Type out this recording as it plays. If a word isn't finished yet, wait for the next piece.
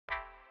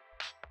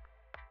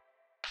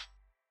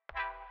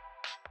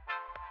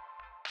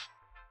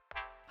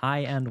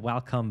Hi, and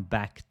welcome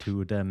back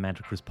to the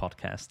Mentor Cruise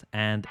podcast.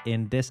 And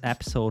in this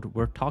episode,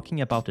 we're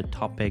talking about the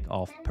topic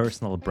of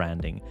personal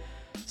branding.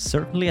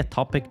 Certainly a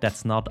topic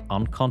that's not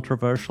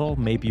uncontroversial.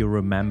 Maybe you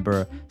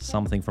remember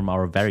something from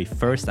our very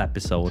first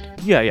episode.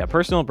 Yeah.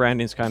 Personal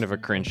branding is kind of a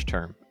cringe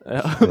term,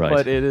 Right.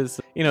 but it is,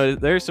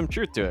 there's some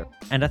truth to it.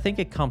 And I think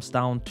it comes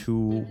down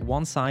to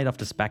one side of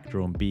the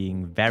spectrum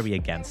being very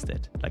against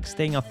it, like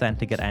staying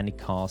authentic at any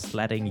cost,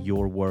 letting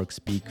your work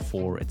speak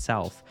for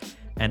itself.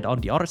 And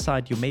on the other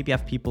side, you maybe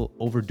have people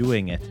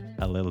overdoing it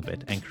a little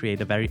bit and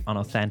create a very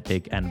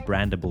unauthentic and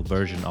brandable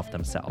version of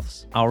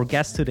themselves. Our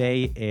guest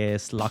today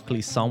is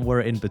luckily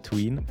somewhere in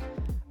between.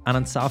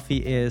 Anand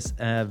Safi is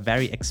a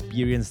very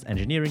experienced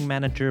engineering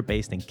manager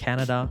based in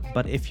Canada,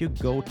 but if you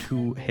go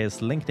to his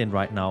LinkedIn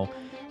right now,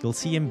 you'll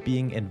see him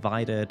being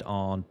invited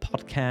on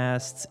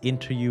podcasts,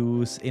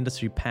 interviews,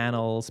 industry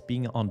panels,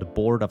 being on the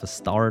board of a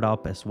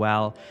startup as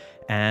well,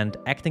 and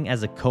acting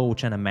as a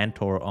coach and a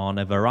mentor on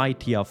a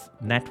variety of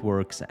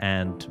networks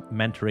and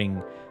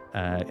mentoring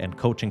and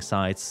coaching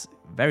sites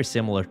very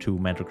similar to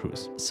Mentor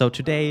Cruise. So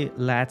today,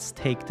 let's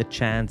take the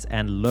chance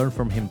and learn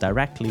from him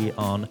directly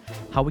on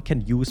how we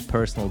can use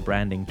personal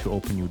branding to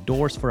open new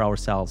doors for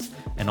ourselves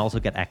and also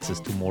get access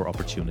to more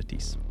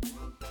opportunities.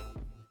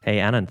 Hey,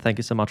 Anand, thank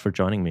you so much for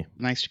joining me.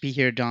 Nice to be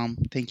here, Dom.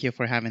 Thank you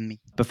for having me.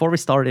 Before we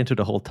start into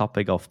the whole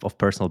topic of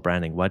personal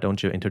branding, why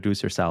don't you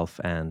introduce yourself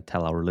and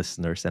tell our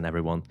listeners and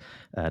everyone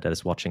that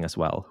is watching as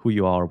well who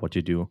you are, what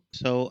you do?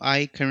 So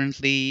I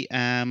currently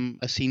am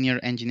a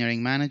senior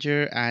engineering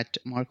manager at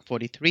Mark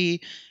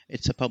 43.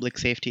 It's a public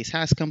safety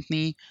SaaS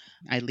company.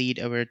 I lead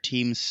our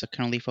teams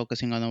currently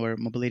focusing on our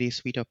mobility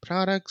suite of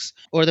products.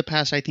 Over the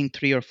past, I think,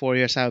 3 or 4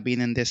 years, I've been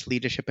in this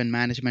leadership and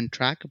management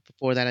track.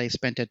 Before that, I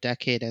spent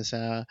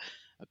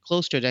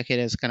close to a decade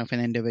as kind of an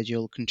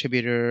individual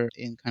contributor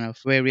in kind of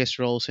various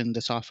roles in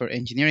the software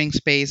engineering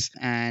space.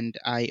 And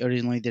I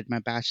originally did my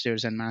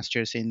bachelor's and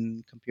master's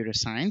in computer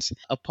science.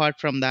 Apart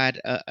from that,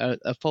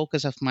 a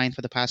focus of mine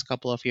for the past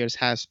couple of years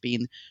has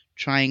been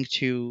trying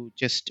to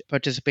just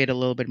participate a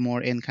little bit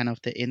more in kind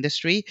of the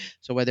industry.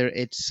 So whether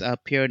it's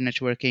peer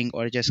networking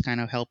or just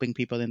kind of helping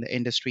people in the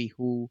industry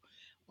who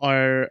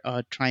are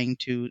trying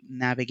to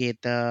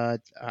navigate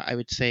I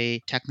would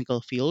say, technical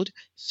field.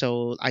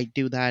 So I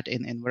do that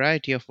in a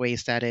variety of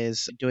ways. That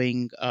is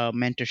doing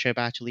mentorship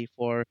actually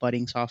for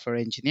budding software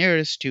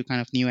engineers to kind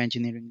of new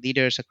engineering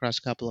leaders across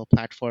a couple of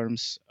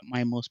platforms,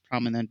 my most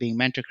prominent being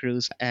Mentor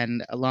Cruise.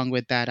 And along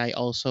with that, I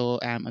also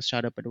am a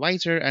startup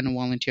advisor and a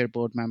volunteer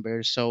board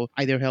member. So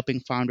either helping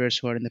founders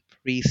who are in the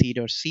pre-seed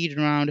or seed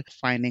round,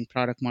 finding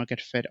product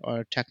market fit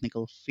or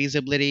technical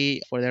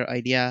feasibility for their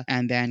idea,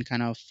 and then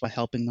kind of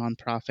helping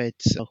nonprofits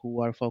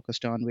who are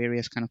focused on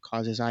various kind of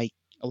causes I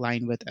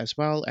align with as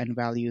well and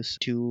values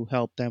to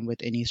help them with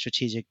any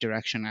strategic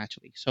direction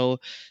actually. So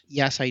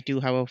yes, I do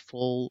have a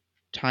full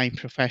time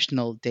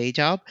professional day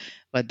job,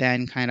 but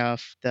then kind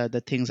of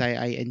the things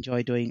I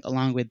enjoy doing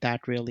along with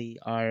that really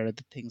are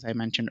the things I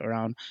mentioned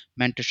around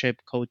mentorship,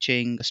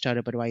 coaching,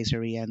 startup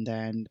advisory, and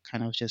then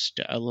kind of just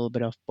a little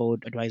bit of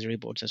board advisory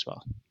boards as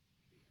well.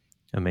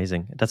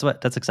 Amazing.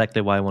 That's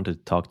exactly why I wanted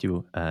to talk to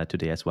you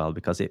today as well.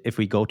 Because if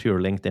we go to your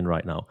LinkedIn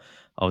right now,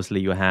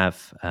 obviously you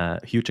have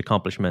huge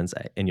accomplishments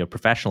in your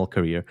professional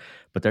career,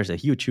 but there's a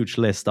huge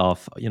list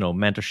of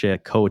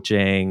mentorship,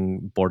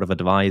 coaching, board of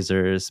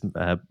advisors,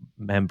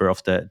 member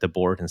of the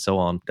board, and so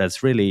on.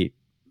 That's really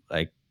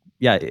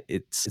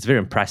it's very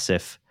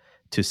impressive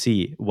to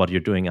see what you're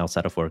doing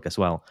outside of work as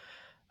well.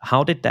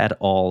 How did that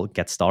all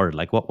get started?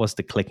 Like, what was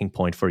the clicking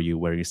point for you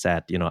where you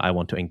said, I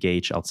want to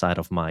engage outside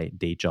of my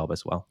day job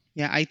as well?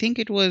 Yeah, I think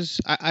it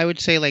was, I would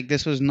say like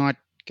this was not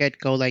get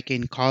go like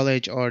in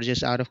college or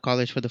just out of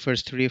college for the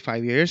first 3 or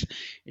 5 years.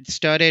 It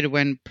started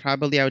when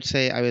probably I would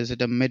say I was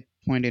at a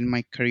midpoint in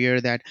my career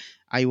that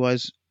I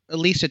was at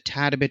least a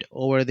tad bit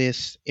over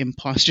this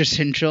imposter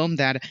syndrome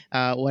that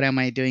what am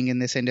I doing in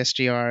this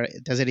industry or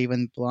does it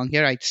even belong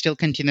here? I still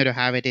continue to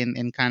have it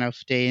in kind of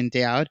day in,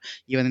 day out,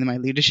 even in my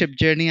leadership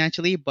journey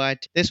actually.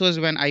 But this was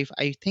when I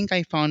think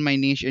I found my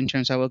niche in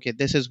terms of, okay,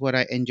 this is what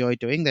I enjoy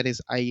doing. That is,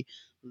 I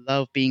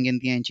love being in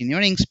the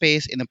engineering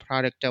space in the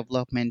product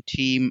development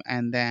team,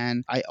 and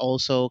then I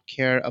also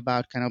care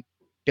about kind of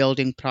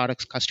building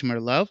products customer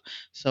love.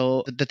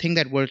 So the thing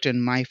that worked in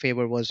my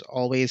favor was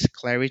always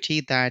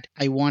clarity, that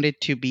I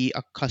wanted to be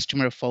a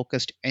customer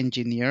focused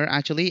engineer.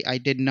 Actually, I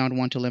did not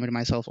want to limit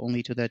myself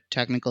only to the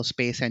technical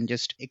space and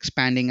just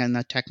expanding on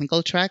the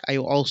technical track. I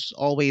also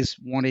always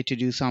wanted to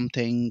do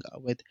something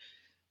with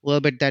a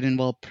little bit that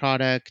involve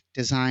product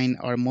design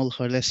or more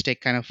holistic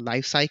kind of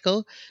life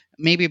cycle.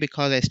 Maybe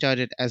because I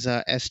started as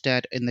a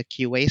SDET in the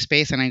QA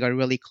space and I got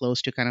really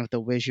close to kind of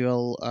the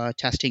visual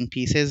testing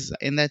pieces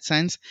in that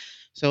sense.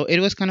 So it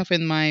was kind of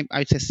in my,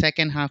 I'd say,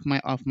 second half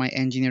of my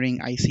engineering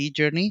IC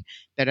journey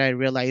that I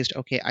realized,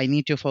 okay, I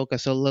need to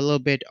focus a little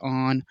bit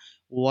on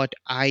what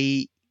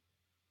I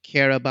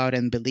care about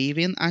and believe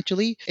in.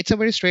 Actually, it's a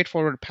very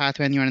straightforward path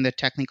when you're in the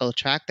technical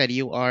track, that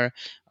you are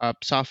a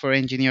software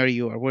engineer,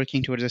 you are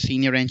working towards a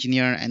senior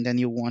engineer, and then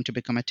you want to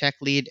become a tech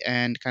lead,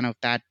 and kind of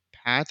that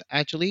path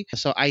actually.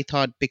 So I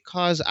thought,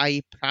 because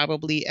I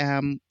probably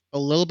am a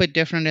little bit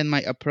different in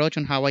my approach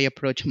on how I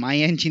approach my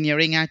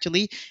engineering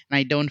actually, and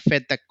I don't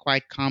fit the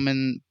quite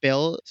common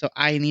bill. So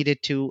I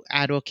needed to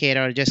advocate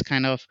or just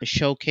kind of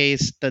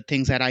showcase the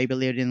things that I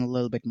believed in a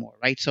little bit more,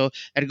 right? So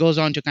it goes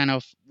on to kind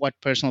of what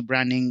personal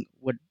branding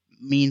would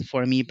mean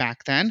for me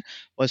back then,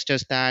 was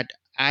just that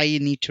I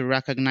need to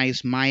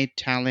recognize my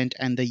talent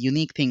and the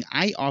unique thing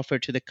I offer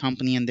to the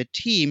company and the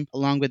team,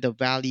 along with the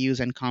values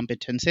and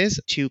competences,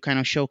 to kind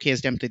of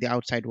showcase them to the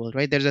outside world,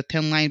 right? There's a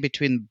thin line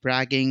between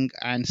bragging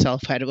and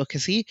self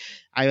advocacy.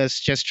 I was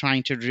just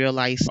trying to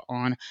realize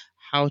on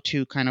how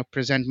to kind of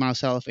present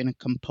myself in a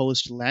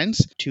composed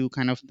lens to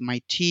kind of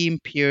my team,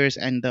 peers,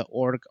 and the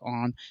org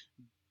on,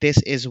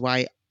 this is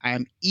why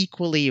I'm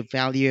equally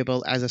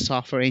valuable as a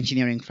software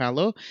engineering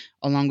fellow,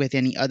 along with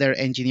any other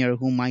engineer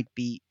who might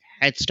be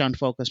heads down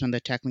focused on the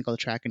technical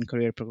track and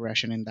career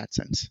progression in that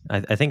sense.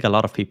 I think a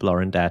lot of people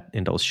are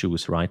in those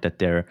shoes, right? That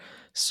they're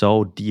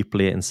so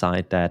deeply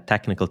inside that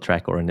technical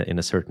track or in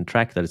a certain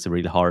track that it's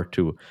really hard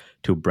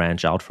to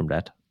branch out from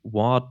that.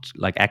 What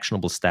like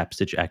actionable steps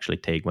did you actually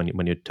take when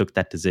you took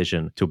that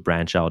decision to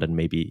branch out and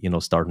maybe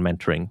start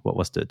mentoring? What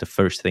was the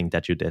first thing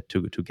that you did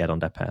to get on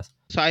that path?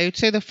 So I would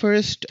say the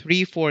first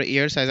 3-4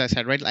 years, as I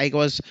said, right, like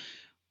was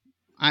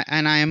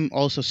and I am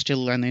also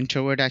still an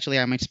introvert. Actually,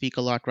 I might speak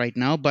a lot right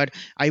now, but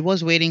I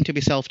was waiting to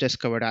be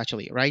self-discovered.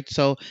 Actually, right.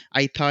 So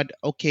I thought,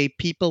 okay,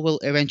 people will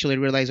eventually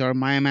realize, or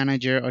my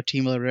manager or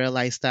team will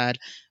realize that.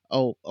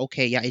 Oh,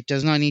 okay, yeah, it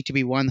does not need to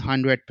be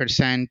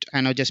 100%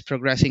 kind of just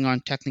progressing on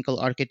technical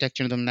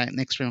architecture in the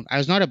next room. I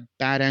was not a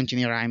bad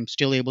engineer. I'm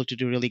still able to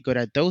do really good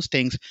at those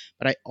things,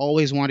 but I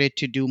always wanted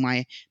to do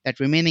my that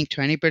remaining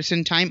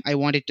 20% time. I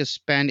wanted to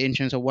spend in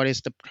terms of what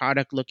is the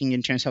product looking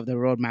in terms of the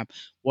roadmap,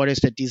 what is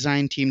the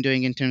design team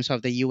doing in terms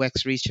of the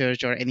UX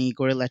research or any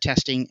guerrilla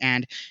testing,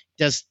 and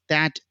does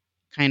that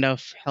kind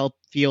of help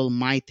fuel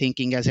my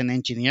thinking as an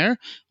engineer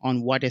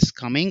on what is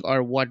coming,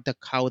 or what the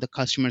how the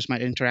customers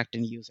might interact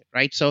and use it,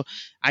 right? So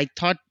I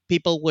thought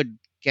people would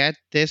get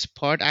this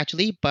part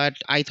actually, but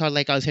I thought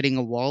like I was hitting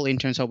a wall in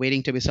terms of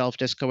waiting to be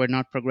self-discovered,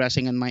 not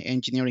progressing in my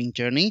engineering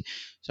journey.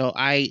 So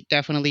I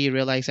definitely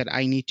realized that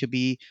I need to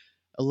be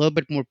a little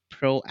bit more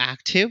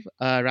proactive,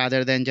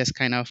 rather than just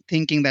kind of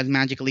thinking that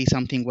magically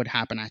something would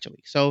happen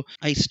actually. So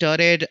I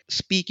started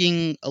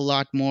speaking a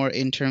lot more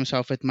in terms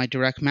of with my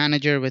direct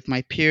manager, with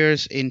my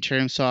peers, in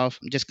terms of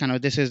just kind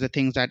of this is the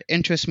things that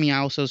interest me. I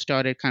also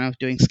started kind of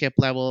doing skip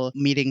level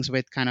meetings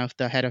with kind of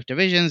the head of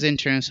divisions in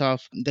terms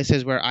of this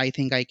is where I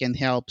think I can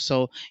help.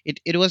 So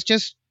it was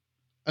just,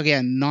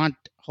 again, not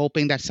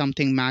hoping that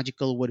something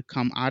magical would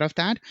come out of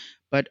that,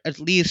 but at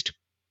least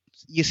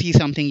you see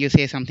something, you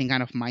say something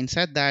kind of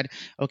mindset that,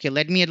 okay,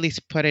 let me at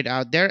least put it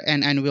out there,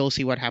 and we'll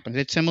see what happens.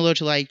 It's similar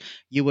to like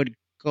you would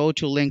go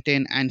to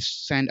LinkedIn and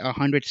send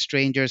 100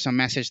 strangers a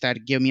message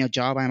that give me a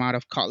job, I'm out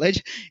of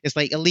college. It's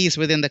like at least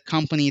within the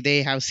company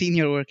they have seen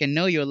your work and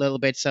know you a little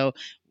bit, so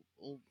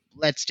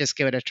let's just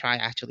give it a try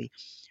actually.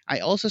 I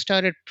also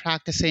started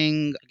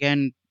practicing,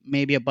 again,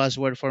 maybe a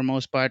buzzword for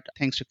most, but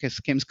thanks to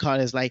Kim's call,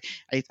 is like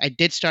I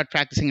did start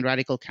practicing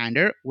radical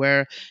candor,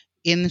 where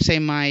in say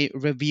my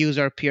reviews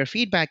or peer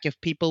feedback, if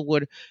people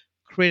would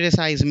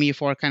criticize me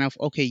for kind of,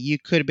 okay, you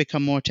could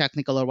become more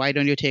technical, or why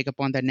don't you take up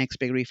on that next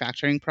big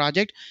refactoring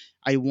project,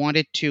 I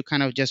wanted to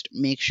kind of just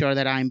make sure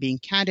that I'm being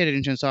candid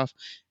in terms of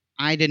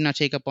I did not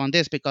take up on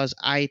this because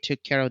I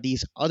took care of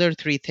these other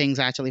three things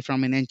actually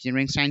from an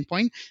engineering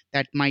standpoint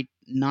that might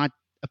not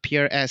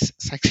appear as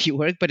sexy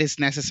work, but it's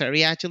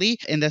necessary actually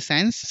in the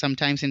sense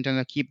sometimes in terms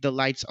of keep the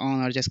lights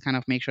on, or just kind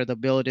of make sure the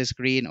build is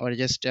green, or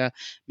just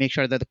make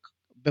sure that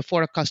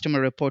before a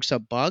customer reports a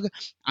bug,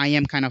 I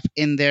am kind of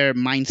in their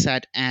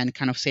mindset and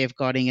kind of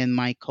safeguarding in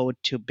my code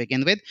to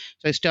begin with.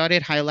 So I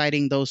started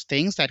highlighting those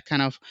things that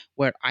kind of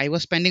where I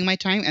was spending my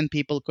time, and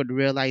people could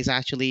realize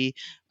actually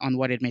on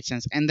what it made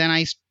sense. And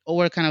then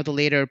over kind of the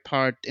later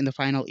part in the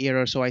final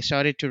year or so, I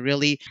started to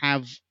really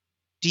have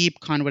deep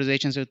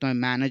conversations with my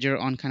manager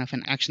on kind of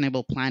an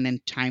actionable plan and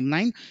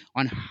timeline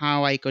on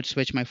how I could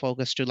switch my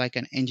focus to like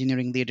an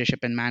engineering leadership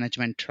and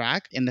management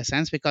track, in the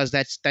sense, because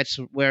that's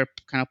where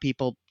kind of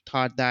people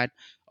thought that,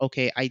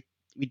 okay,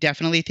 we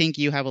definitely think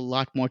you have a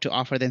lot more to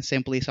offer than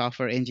simply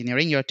software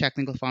engineering. Your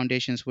technical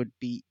foundations would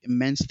be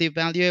immensely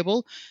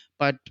valuable.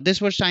 But this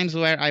was times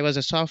where I was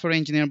a software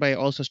engineer, but I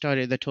also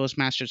started the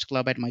Toastmasters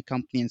Club at my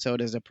company, and so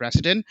does the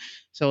president.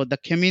 So the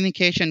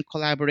communication,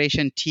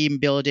 collaboration, team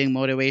building,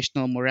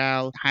 motivational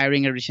morale,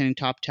 hiring and retaining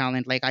top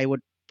talent, like I would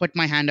put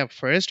my hand up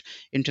first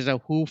in terms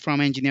of who from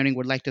engineering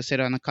would like to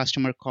sit on a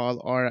customer call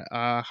or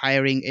a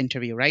hiring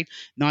interview, right?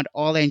 Not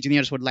all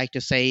engineers would like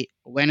to say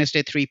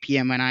Wednesday 3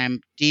 p.m. when I am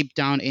deep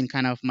down in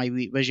kind of my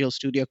Visual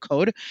Studio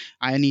Code,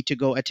 I need to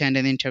go attend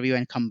an interview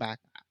and come back.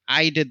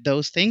 I did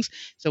those things.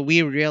 So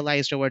we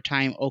realized over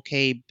time,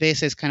 okay,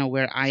 this is kind of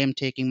where I am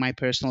taking my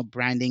personal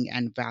branding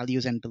and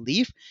values and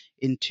belief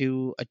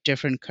into a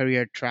different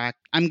career track.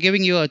 I'm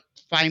giving you a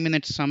 5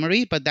 minute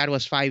summary, but that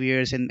was 5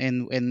 years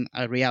in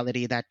a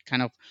reality that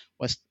kind of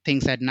was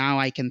things that now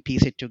I can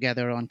piece it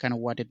together on kind of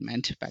what it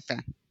meant back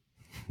then.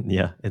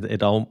 Yeah,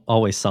 it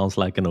always sounds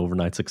like an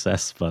overnight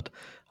success, but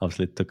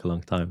obviously it took a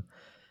long time.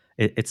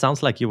 It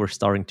sounds like you were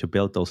starting to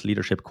build those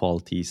leadership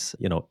qualities,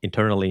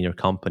 internally in your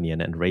company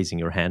and raising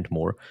your hand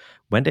more.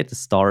 When did it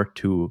start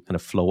to kind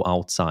of flow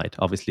outside?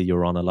 Obviously,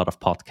 you're on a lot of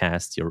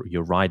podcasts,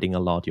 you're writing a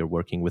lot, you're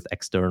working with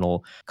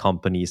external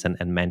companies and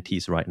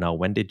mentees right now.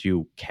 When did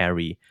you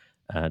carry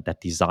that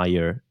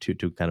desire to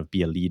kind of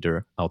be a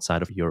leader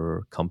outside of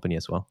your company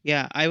as well?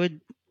 Yeah, I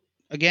would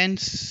again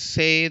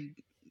say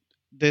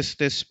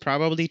this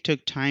probably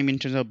took time in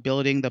terms of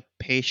building the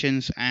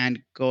patience and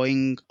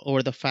going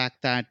over the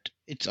fact that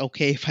it's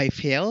okay if I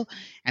fail.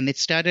 And it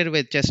started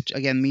with just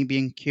again me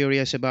being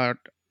curious about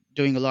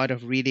doing a lot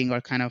of reading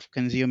or kind of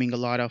consuming a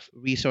lot of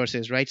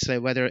resources, right?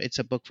 So whether it's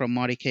a book from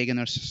Marty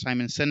Kagan or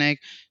Simon Sinek,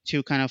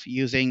 to kind of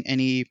using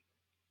any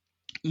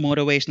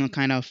motivational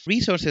kind of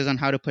resources on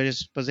how to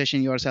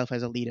position yourself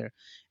as a leader.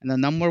 And the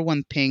number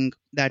one thing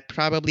that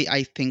probably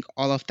I think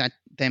all of that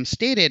them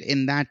stated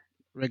in that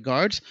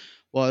regards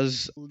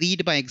was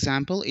lead by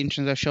example in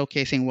terms of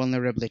showcasing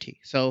vulnerability.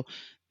 So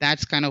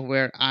that's kind of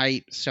where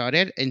I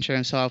started in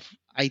terms of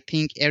I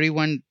think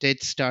everyone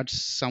did start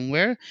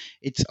somewhere.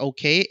 It's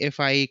okay if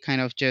I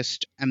kind of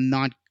just am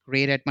not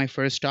great at my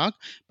first talk,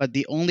 but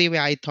the only way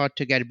I thought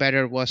to get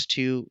better was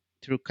to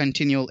through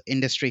continual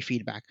industry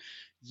feedback.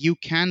 You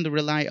can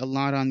rely a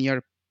lot on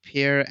your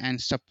peer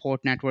and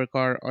support network,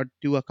 or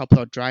do a couple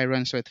of dry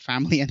runs with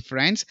family and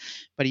friends,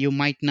 but you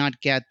might not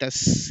get the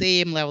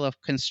same level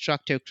of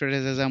constructive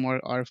criticism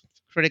or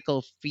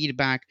critical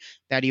feedback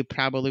that you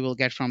probably will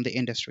get from the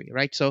industry,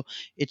 right? So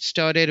it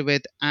started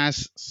with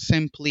as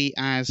simply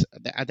as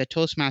at the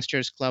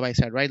Toastmasters Club, I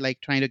said, right, like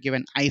trying to give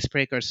an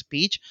icebreaker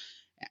speech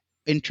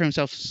in terms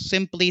of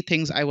simply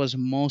things I was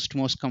most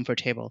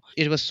comfortable.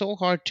 It was so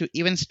hard to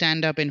even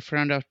stand up in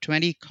front of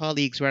 20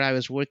 colleagues where I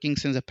was working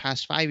since the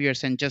past 5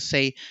 years and just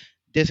say,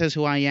 this is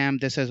who I am,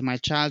 this is my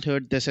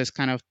childhood, this is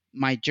kind of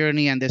my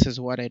journey, and this is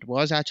what it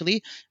was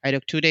actually. I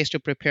took 2 days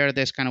to prepare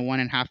this kind of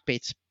 1.5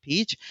 page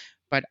speech.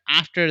 But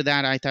after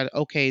that, I thought,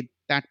 okay,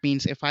 that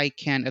means if I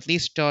can at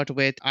least start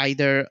with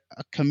either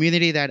a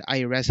community that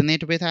I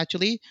resonate with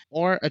actually,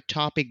 or a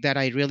topic that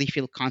I really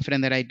feel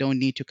confident that I don't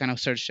need to kind of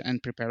search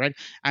and prepare, right?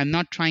 I'm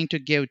not trying to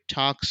give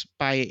talks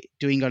by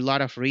doing a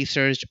lot of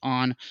research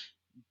on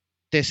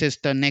this is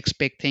the next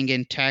big thing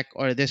in tech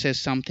or this is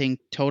something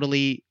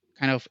totally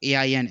kind of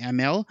AI and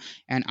ML.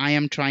 And I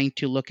am trying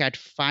to look at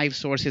 5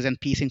 sources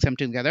and piecing them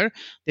together.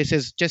 This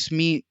is just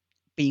me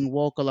being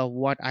vocal of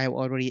what I've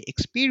already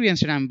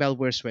experienced and I'm well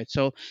versed with.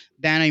 So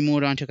then I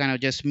moved on to kind of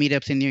just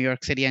meetups in New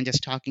York City and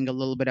just talking a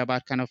little bit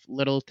about kind of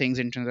little things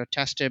in terms of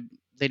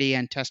testability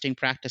and testing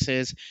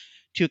practices,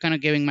 to kind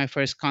of giving my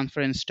first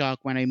conference talk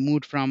when I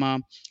moved from a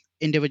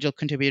individual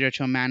contributor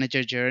to a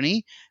manager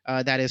journey.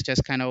 That is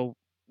just kind of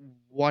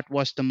what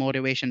was the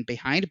motivation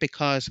behind,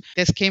 because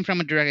this came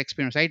from a direct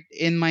experience, right?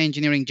 In my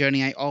engineering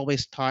journey, I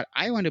always thought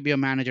I want to be a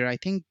manager. I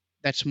think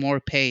that's more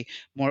pay,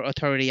 more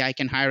authority. I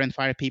can hire and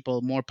fire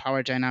people, more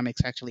power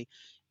dynamics actually.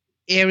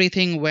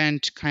 Everything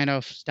went kind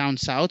of down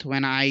south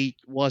when I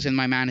was in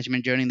my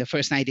management journey in the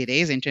first 90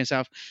 days, in terms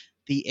of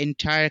the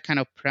entire kind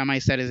of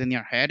premise that is in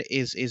your head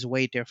is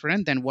way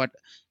different than what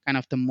kind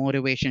of the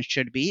motivation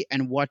should be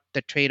and what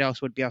the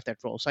trade-offs would be of that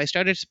role. So I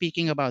started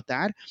speaking about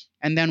that,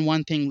 and then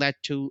one thing led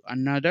to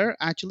another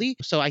actually.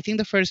 So I think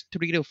the first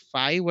 3 to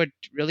 5 were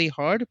really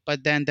hard,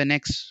 but then the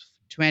next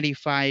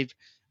 25,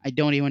 I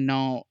don't even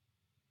know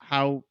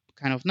how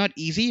kind of not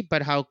easy,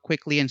 but how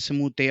quickly and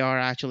smooth they are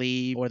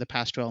actually over the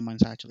past 12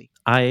 months actually.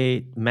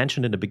 I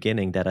mentioned in the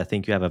beginning that I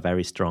think you have a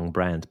very strong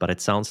brand, but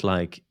it sounds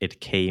like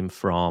it came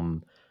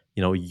from,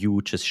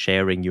 you just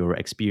sharing your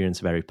experience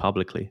very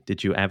publicly.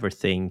 Did you ever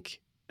think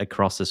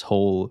across this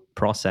whole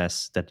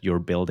process that you're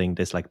building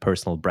this like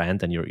personal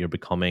brand and you're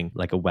becoming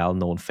like a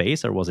well-known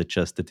face, or was it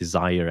just the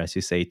desire, as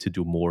you say, to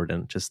do more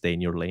than just stay in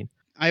your lane?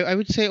 I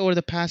would say over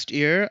the past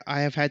year,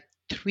 I have had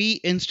 3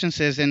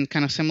 instances in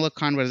kind of similar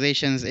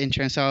conversations in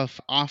terms of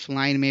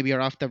offline, maybe,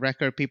 or off the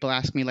record. People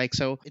ask me like,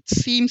 so it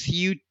seems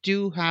you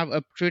do have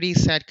a pretty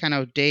set kind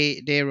of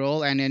day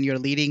role, and then you're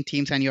leading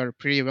teams and you're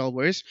pretty well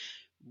versed.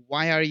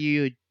 Why are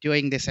you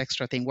doing this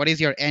extra thing? What is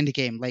your end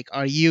game? Like,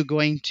 are you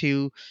going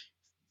to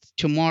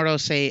tomorrow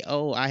say,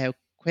 oh, I have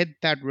quit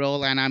that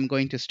role and I'm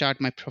going to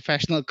start my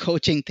professional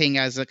coaching thing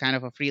as a kind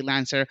of a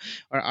freelancer,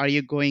 or are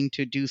you going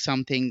to do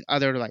something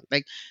other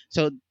like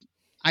so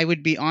I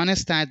would be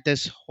honest that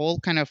this whole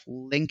kind of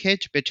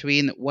linkage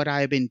between what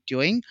I've been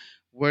doing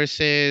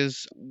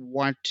versus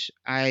what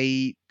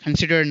I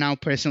consider now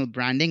personal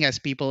branding, as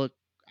people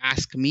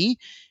ask me,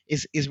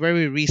 is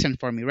very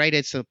recent for me, right?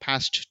 It's the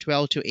past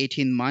 12 to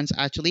 18 months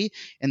actually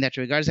in that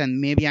regards.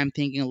 And maybe I'm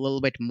thinking a little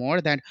bit more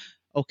that,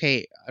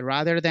 okay,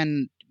 rather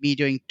than me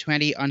doing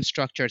 20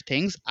 unstructured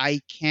things,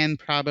 I can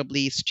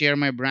probably steer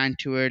my brand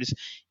towards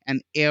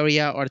an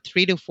area or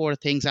 3 to 4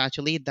 things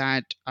actually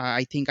that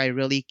I think I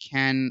really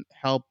can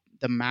help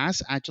the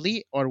mass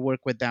actually, or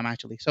work with them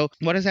actually. So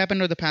what has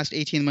happened over the past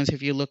 18 months,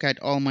 if you look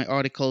at all my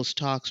articles,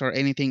 talks, or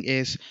anything,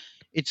 is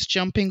it's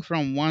jumping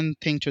from one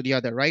thing to the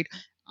other, right?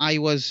 I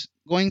was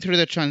going through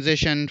the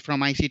transition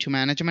from IC to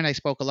management, I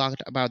spoke a lot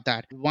about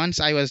that.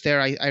 Once I was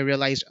there, I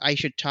realized I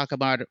should talk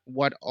about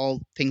what all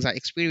things I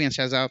experienced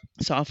as a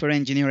software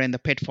engineer and the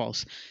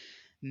pitfalls.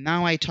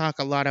 Now I talk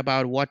a lot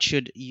about what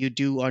should you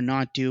do or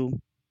not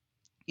do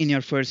in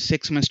your first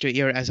 6 months to a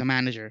year as a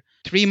manager.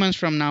 3 months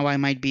from now, I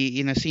might be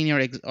in a senior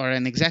or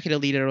an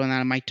executive leader, and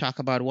I might talk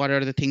about what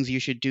are the things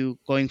you should do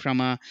going from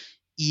a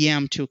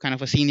EM to kind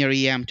of a senior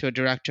EM to a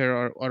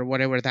director, or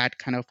whatever that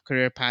kind of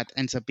career path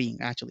ends up being,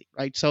 actually,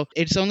 right? So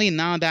it's only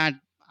now that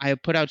I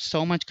put out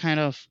so much kind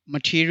of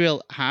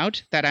material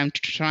out that I'm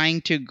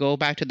trying to go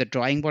back to the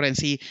drawing board and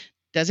see,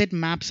 does it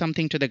map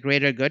something to the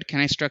greater good? Can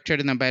I structure it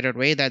in a better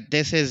way that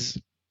this is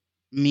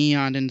me,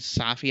 Anand,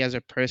 Safi as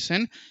a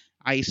person?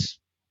 I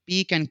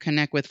speak and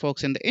connect with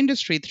folks in the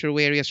industry through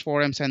various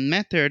forums and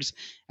methods,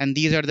 and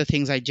these are the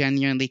things I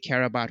genuinely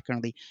care about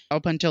currently.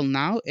 Up until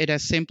now, it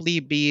has simply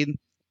been,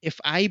 if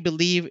I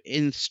believe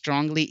in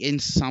strongly in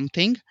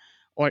something,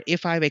 or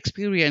if I've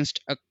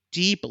experienced a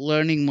deep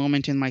learning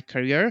moment in my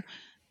career,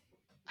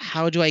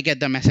 how do I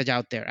get the message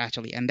out there,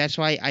 actually? And that's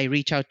why I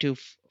reach out to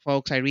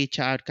folks. I reach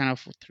out kind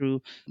of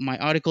through my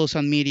articles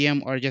on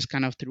Medium, or just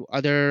kind of through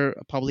other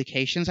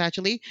publications,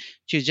 actually,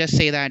 to just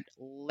say that,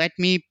 let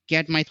me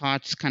get my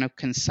thoughts kind of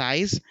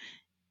concise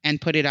and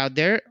put it out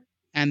there.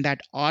 And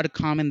that odd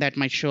comment that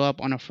might show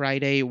up on a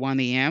Friday 1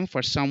 a.m.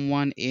 for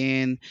someone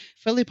in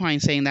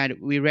Philippines saying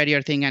that we read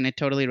your thing and it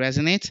totally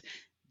resonates,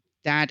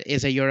 that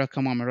is a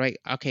eureka moment, right?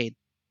 Okay,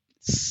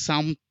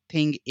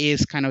 something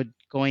is kind of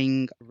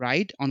going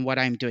right on what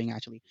I'm doing,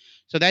 actually.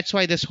 So that's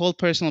why this whole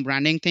personal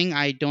branding thing,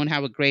 I don't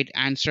have a great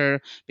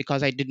answer,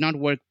 because I did not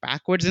work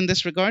backwards in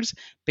this regards.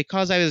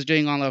 Because I was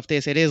doing all of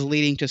this, it is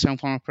leading to some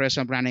form of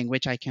personal branding,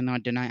 which I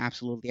cannot deny,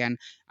 absolutely. And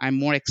I'm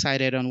more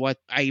excited on what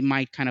I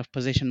might kind of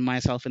position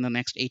myself in the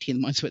next 18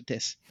 months with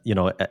this.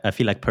 I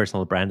feel like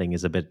personal branding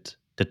is a bit,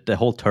 the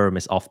whole term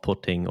is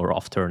off-putting or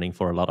off-turning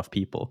for a lot of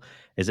people.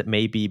 Is it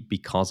maybe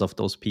because of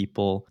those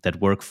people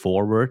that work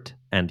forward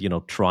and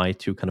try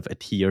to kind of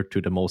adhere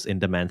to the most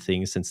in-demand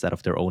things instead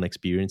of their own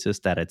experiences,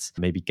 that it's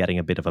maybe getting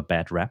a bit of a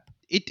bad rep?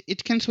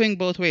 It can swing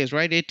both ways,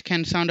 right? It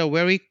can sound a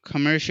very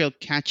commercial,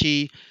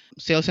 catchy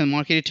sales and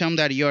marketing term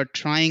that you're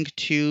trying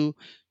to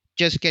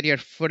just get your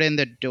foot in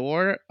the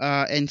door,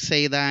 and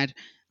say that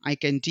I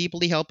can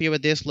deeply help you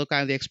with this. Look, I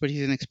have the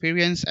expertise and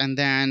experience, and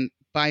then,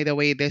 by the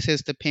way, this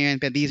is the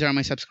payment, but these are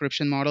my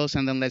subscription models,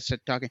 and then let's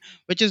start talking.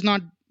 Which is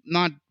not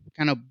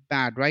kind of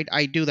bad, right?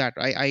 I do that.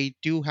 I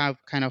do have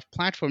kind of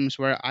platforms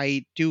where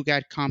I do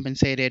get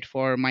compensated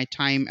for my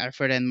time,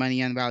 effort, and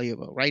money, and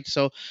valuable, right?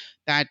 So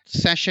that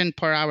session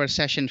per hour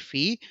session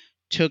fee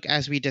took,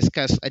 as we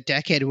discussed, a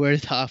decade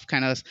worth of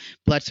kind of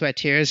blood, sweat,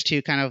 tears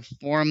to kind of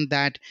form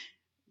that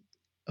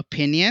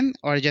opinion,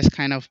 or just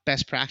kind of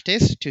best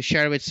practice to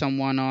share with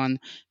someone on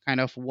kind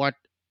of what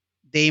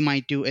they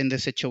might do in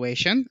this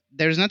situation.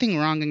 There's nothing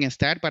wrong against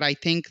that, but I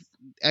think,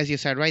 as you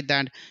said, right,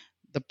 that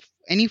the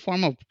any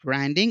form of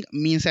branding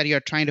means that you're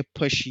trying to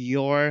push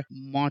your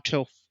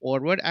motto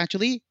forward,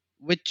 actually,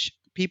 which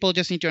people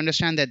just need to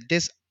understand that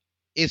this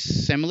is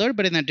similar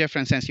but in a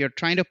different sense. You're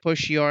trying to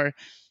push your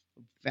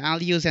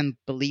values and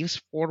beliefs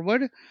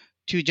forward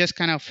to just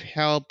kind of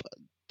help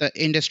the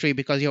industry,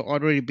 because you've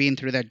already been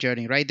through that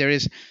journey, right? There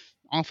is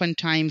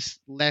oftentimes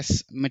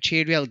less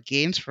material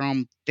gains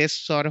from this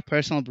sort of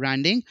personal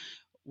branding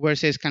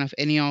versus kind of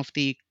any of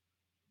the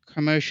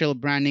commercial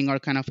branding, or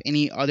kind of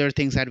any other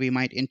things that we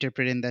might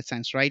interpret in that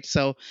sense, right?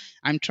 So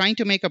I'm trying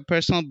to make a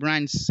personal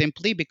brand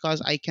simply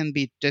because I can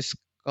be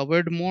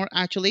discovered more,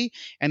 actually,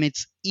 and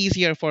it's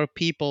easier for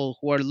people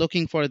who are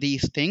looking for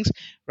these things,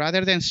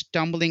 rather than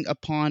stumbling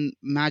upon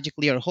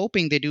magically, or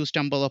hoping they do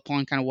stumble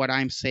upon kind of what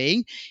I'm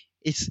saying.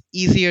 It's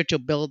easier to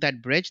build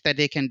that bridge that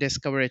they can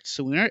discover it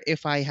sooner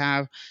if I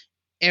have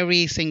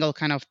every single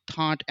kind of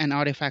thought and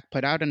artifact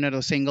put out under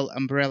a single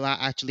umbrella,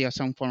 actually, of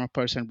some form of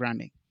personal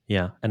branding.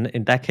 Yeah. And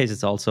in that case,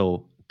 it's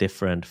also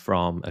different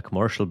from a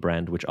commercial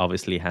brand, which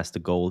obviously has the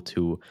goal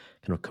to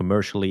kind of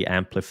commercially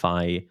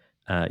amplify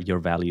your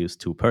values,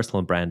 to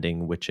personal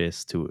branding, which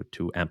is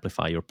to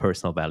amplify your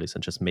personal values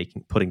and just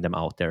putting them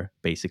out there,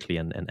 basically,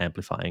 and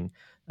amplifying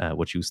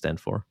what you stand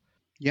for.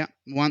 Yeah,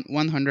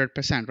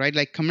 100%, right?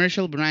 Like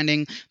commercial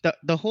branding,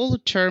 the whole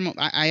term,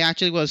 I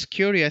actually was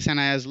curious and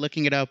I was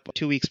looking it up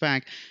 2 weeks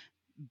back.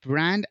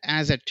 Brand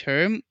as a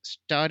term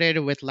started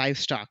with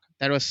livestock.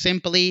 That was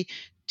simply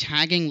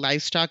tagging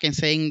livestock and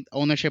saying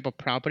ownership of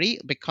property,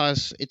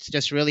 because it's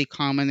just really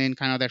common in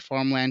kind of that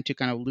farmland to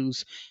kind of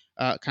lose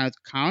kind of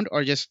count,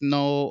 or just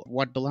know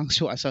what belongs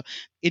to us. So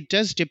it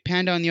does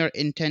depend on your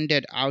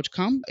intended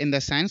outcome, in the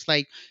sense,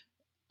 like,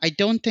 I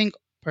don't think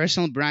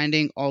personal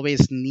branding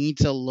always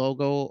needs a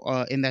logo,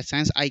 in that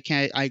sense.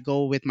 I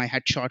go with my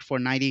headshot for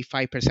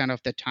 95%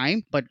 of the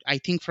time, but I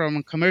think from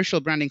a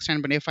commercial branding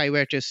standpoint, if I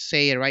were to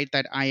say, right,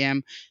 that I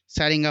am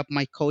setting up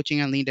my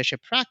coaching and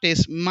leadership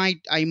practice,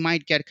 I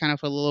might get kind of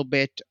a little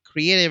bit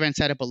creative and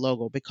set up a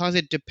logo, because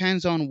it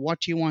depends on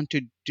what you want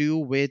to do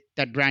with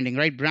that branding,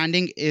 right?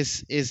 Branding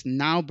is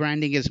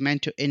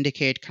meant to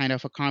indicate kind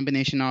of a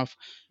combination of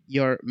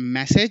your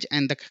message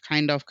and the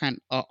kind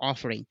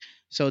offering.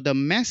 So the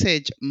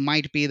message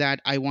might be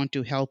that I want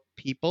to help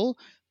people,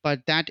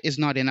 but that is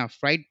not enough,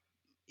 right?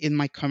 In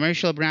my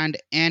commercial brand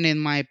and in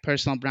my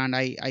personal brand,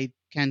 I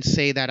can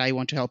say that I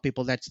want to help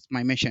people. That's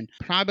my mission.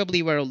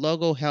 Probably where a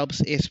logo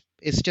helps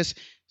is just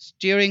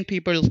steering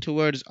people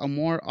towards a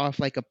more of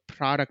like a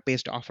product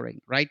based offering,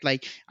 right?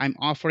 Like I'm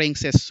offering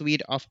say, a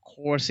suite of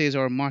courses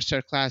or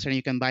masterclass, and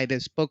you can buy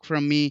this book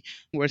from me.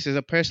 Versus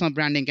a personal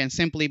branding can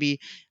simply be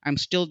I'm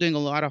still doing a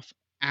lot of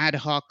ad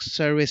hoc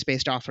service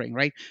based offering,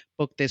 right?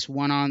 Book this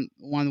one on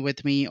one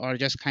with me, or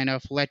just kind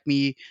of let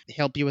me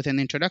help you with an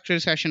introductory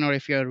session. Or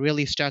if you're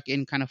really stuck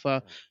in kind of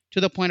a to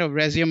the point of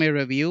resume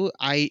review,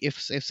 I if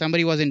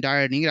somebody was in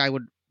dire need, I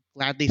would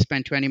gladly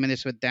spend 20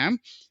 minutes with them.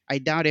 I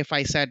doubt if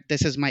I said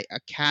this is my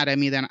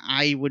academy, then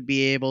I would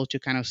be able to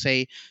kind of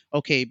say,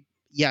 okay,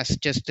 yes,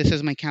 just this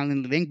is my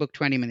calendar link, book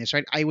 20 minutes,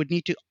 right? I would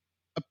need to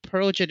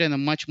approach it in a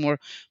much more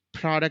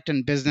product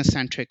and business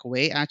centric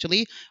way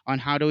actually, on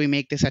how do we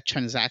make this a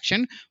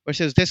transaction,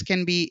 versus this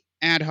can be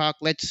ad hoc,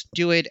 let's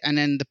do it, and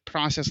then the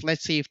process,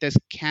 let's see if this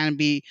can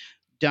be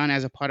done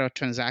as a part of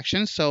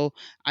transaction. So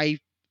I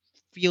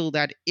feel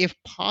that if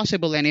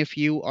possible and if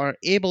you are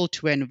able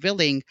to and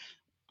willing,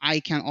 I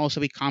can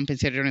also be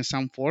compensated in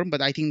some form.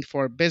 But I think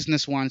for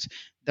business ones,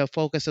 the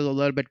focus is a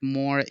little bit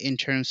more in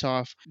terms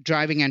of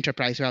driving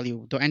enterprise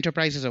value. The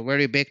enterprise is a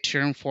very big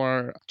term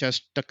for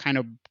just the kind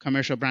of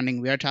commercial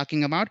branding we are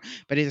talking about,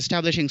 but it's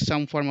establishing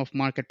some form of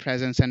market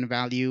presence and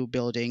value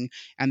building,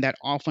 and that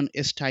often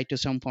is tied to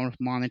some form of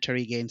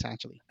monetary gains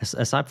actually.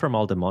 Aside from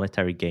all the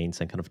monetary gains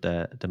and kind of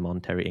the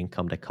monetary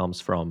income that comes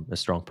from a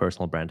strong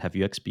personal brand, have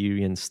you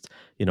experienced,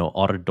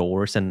 other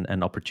doors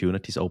and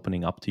opportunities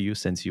opening up to you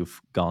since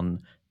you've gone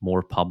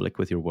more public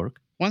with your work?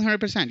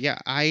 100%. Yeah.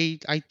 I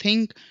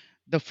think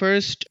the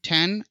first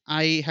 10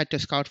 I had to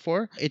scout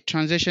for. It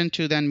transitioned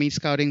to then me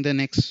scouting the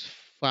next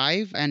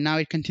five, and now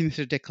it continues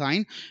to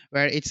decline,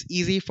 where it's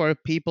easy for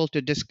people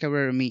to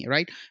discover me,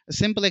 right? A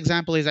simple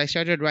example is I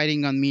started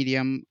writing on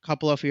Medium a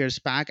couple of years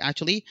back,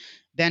 actually.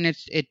 Then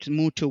it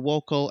moved to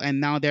Vocal,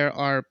 and now there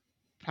are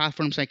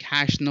platforms like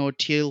Hashnote,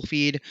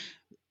 Tailfeed,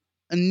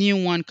 a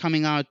new one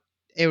coming out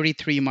every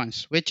 3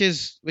 months, which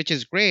is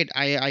great.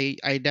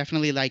 I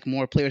definitely like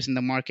more players in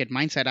the market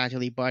mindset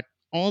actually, but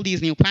all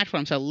these new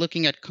platforms are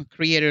looking at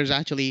creators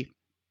actually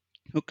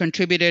who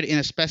contributed in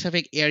a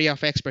specific area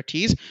of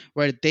expertise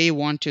where they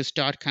want to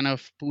start kind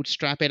of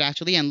bootstrap it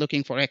actually and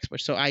looking for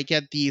experts. So I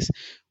get these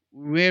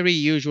very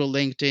usual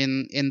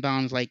LinkedIn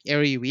inbounds like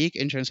every week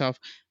in terms of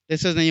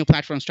this is the new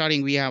platform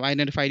starting. We have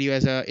identified you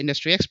as an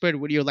industry expert.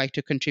 Would you like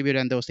to contribute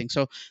on those things?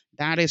 So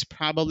that is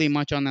probably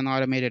much on an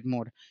automated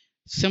mode.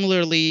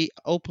 Similarly,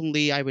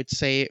 openly, I would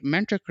say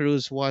Mentor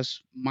Cruise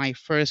was my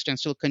first and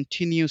still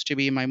continues to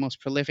be my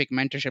most prolific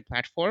mentorship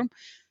platform.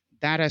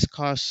 That has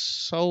caused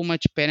so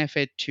much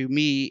benefit to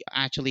me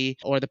actually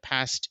over the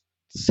past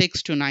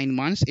 6 to 9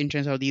 months in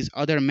terms of these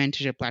other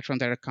mentorship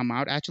platforms that have come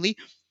out actually,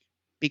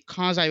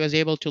 because I was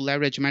able to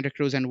leverage Mentor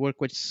Cruise and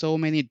work with so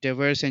many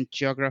diverse and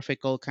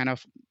geographical kind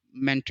of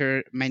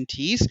mentor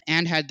mentees,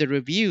 and had the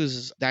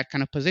reviews that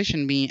kind of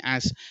positioned me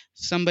as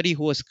somebody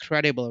who was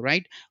credible,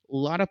 right? A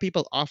lot of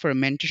people offer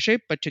mentorship,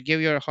 but to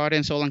give your heart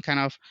and soul and kind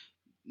of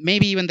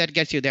maybe even that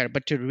gets you there,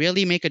 but to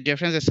really make a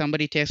difference if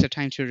somebody takes the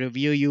time to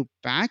review you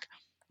back,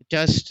 it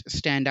does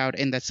stand out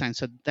in that sense.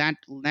 So that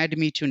led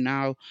me to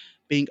now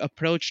being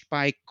approached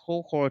by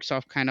cohorts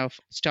of kind of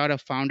startup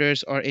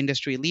founders or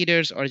industry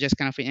leaders or just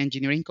kind of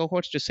engineering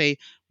cohorts to say,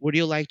 would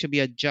you like to be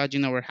a judge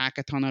in our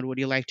hackathon, or would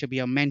you like to be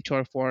a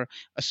mentor for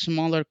a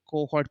smaller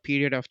cohort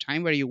period of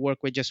time where you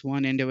work with just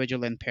one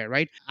individual in pair,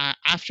 right?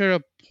 After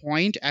a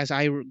point, as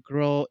I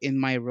grow in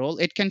my role,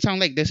 it can sound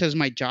like this is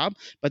my job,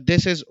 but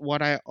this is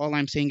what I all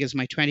I'm saying is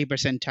my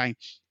 20% time.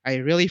 I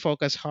really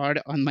focus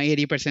hard on my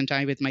 80%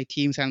 time with my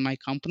teams and my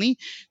company.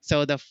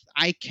 So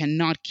I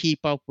cannot keep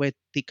up with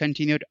the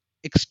continued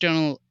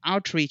external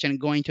outreach and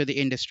going to the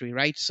industry,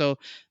 right? So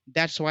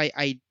that's why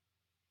I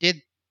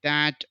did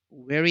that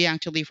very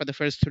actively for the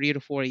first 3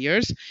 to 4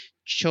 years.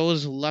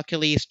 Chose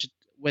luckily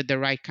with the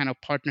right kind of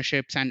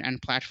partnerships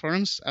and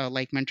platforms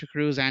like Mentor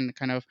Cruise and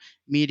kind of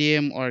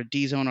Medium or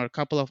DZone or a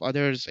couple of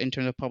others in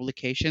terms of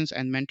publications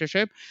and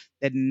mentorship,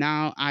 that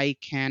now I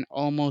can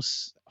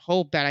almost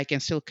hope that I can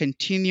still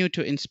continue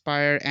to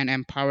inspire and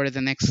empower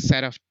the next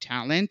set of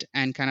talent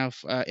and kind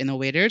of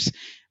innovators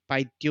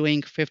by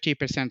doing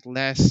 50%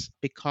 less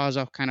because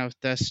of kind of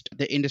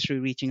the industry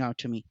reaching out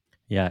to me.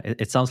 Yeah,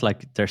 it sounds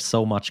like there's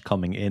so much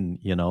coming in,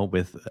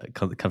 with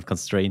kind of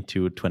constrained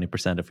to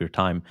 20% of your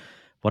time.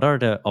 What are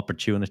the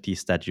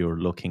opportunities that you're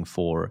looking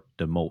for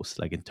the most,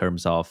 like in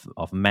terms of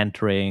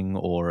mentoring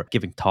or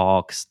giving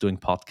talks, doing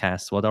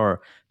podcasts? What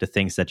are the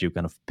things that you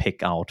kind of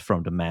pick out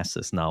from the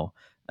masses now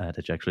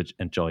that you actually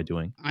enjoy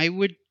doing? I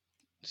would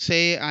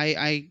say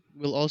I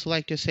will also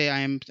like to say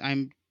I'm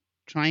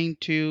trying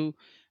to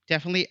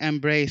definitely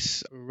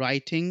embrace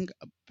writing,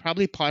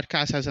 probably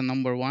podcast as a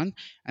number one,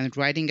 and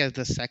writing as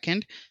the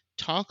second.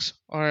 Talks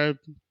are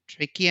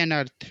tricky and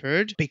are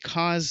third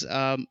because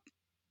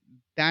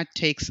that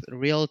takes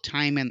real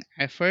time and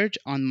effort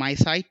on my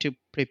side to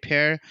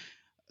prepare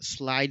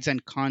slides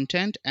and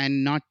content,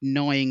 and not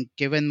knowing,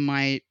 given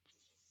my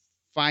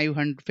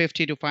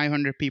 550 to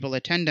 500 people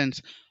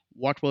attendance,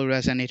 what will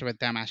resonate with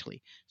them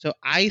actually. So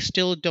I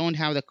still don't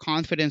have the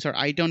confidence, or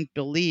I don't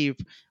believe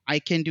I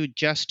can do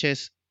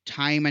justice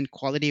time and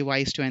quality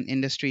wise to an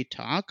industry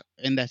talk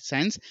in that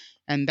sense.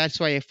 And that's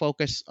why I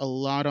focus a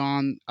lot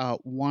on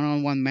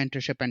one-on-one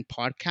mentorship and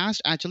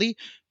podcast actually,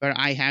 where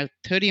I have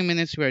 30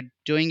 minutes, we're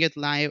doing it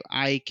live,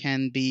 I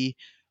can be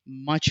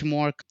much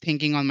more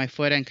thinking on my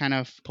foot and kind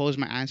of pose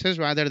my answers,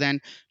 rather than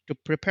to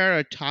prepare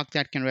a talk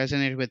that can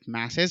resonate with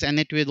masses and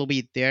it will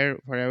be there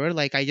forever.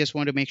 Like, I just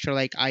want to make sure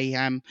like I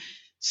am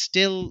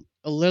still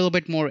a little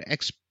bit more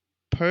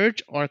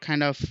expert, or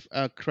kind of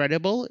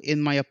credible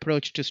in my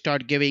approach to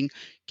start giving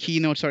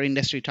keynotes or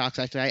industry talks.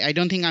 Actually, I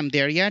don't think I'm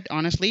there yet,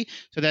 honestly.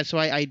 So that's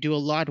why I do a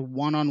lot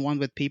one-on-one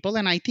with people,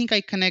 and I think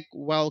I connect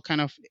well kind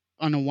of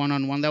on a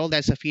one-on-one level.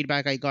 That's the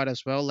feedback I got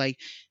as well. Like,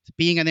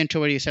 being an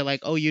introvert, you say like,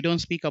 oh, you don't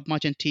speak up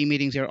much in team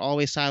meetings, you're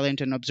always silent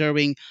and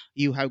observing,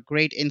 you have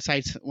great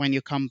insights when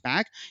you come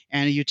back,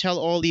 and you tell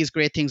all these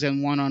great things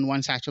in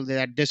one-on-ones actually,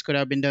 that this could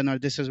have been done, or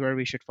this is where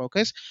we should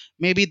focus.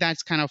 Maybe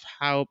that's kind of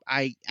how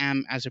I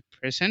am as a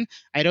person.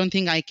 I don't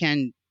think I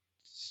can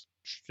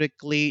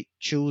strictly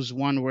choose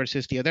one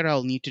versus the other.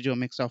 I'll need to do a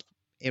mix of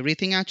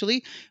everything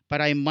actually, but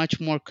I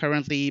much more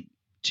currently,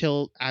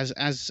 till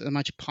as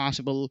much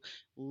possible,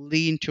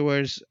 lean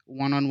towards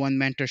one-on-one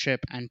mentorship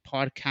and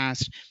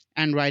podcast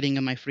and writing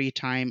in my free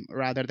time,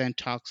 rather than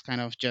talks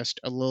kind of just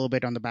a little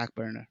bit on the back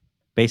burner.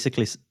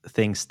 Basically,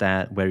 things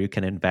that where you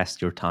can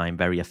invest your time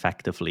very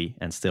effectively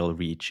and still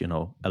reach,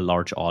 a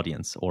large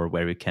audience, or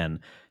where you can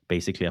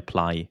basically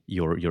apply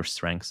your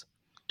strengths.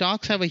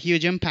 Talks have a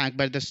huge impact,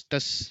 but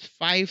this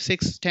 5,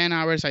 6, 10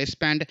 hours I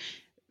spend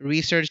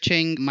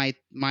researching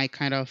my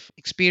kind of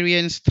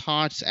experience,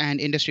 thoughts, and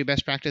industry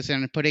best practice,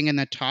 and putting in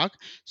a talk,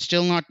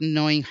 still not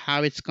knowing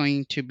how it's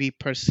going to be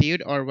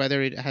perceived or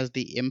whether it has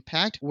the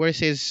impact,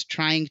 versus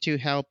trying to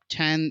help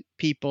 10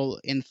 people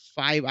in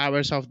 5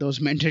 hours of those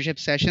mentorship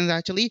sessions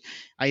actually,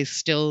 I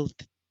still,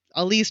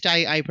 at least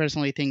I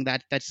personally think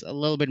that that's a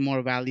little bit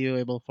more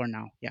valuable for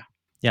now. Yeah.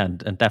 Yeah,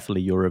 and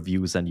definitely your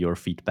reviews and your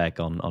feedback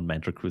on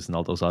Mentor Cruise and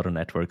all those other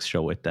networks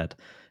show it, that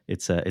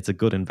it's a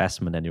good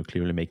investment, and you're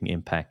clearly making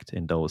impact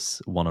in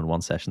those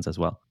one-on-one sessions as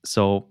well.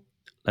 So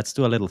let's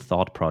do a little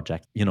thought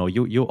project. You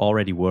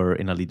already were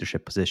in a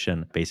leadership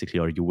position basically,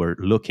 or you were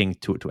looking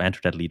to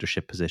enter that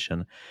leadership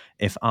position.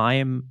 If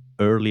I'm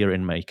earlier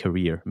in my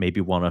career,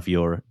 maybe one of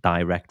your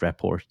direct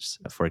reports,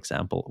 for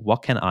example,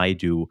 what can I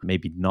do,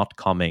 maybe not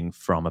coming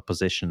from a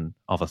position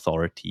of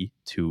authority,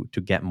 to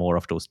get more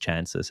of those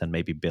chances and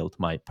maybe build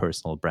my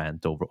personal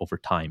brand over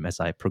time as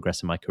I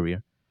progress in my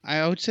career?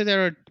 I would say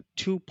there are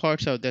two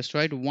parts of this,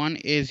 right? One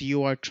is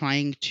you are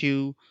trying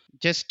to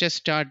just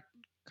start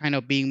kind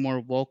of being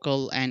more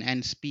vocal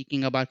and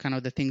speaking about kind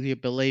of the things you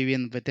believe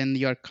in within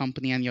your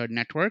company and your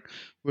network,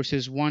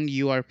 versus one,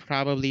 you are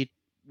probably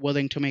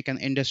willing to make an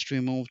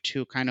industry move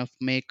to kind of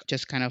make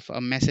just kind of a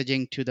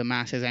messaging to the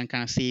masses and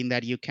kind of seeing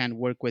that you can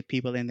work with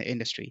people in the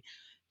industry.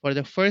 For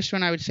the first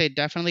one, I would say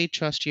definitely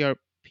trust your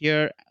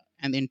peer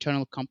and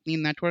internal company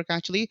network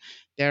actually.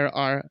 There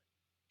are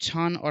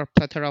ton or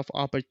plethora of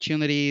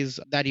opportunities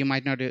that you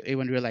might not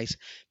even realize.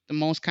 The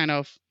most kind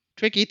of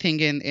tricky thing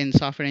in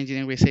software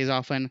engineering, we say is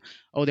often,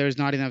 oh, there's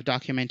not enough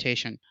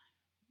documentation.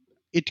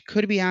 It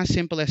could be as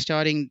simple as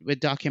starting with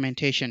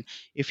documentation.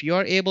 If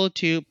you're able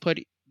to put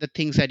the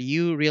things that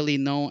you really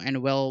know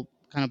and well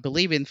kind of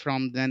believe in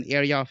from an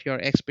area of your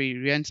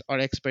experience or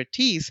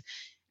expertise,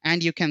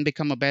 and you can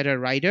become a better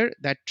writer,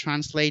 that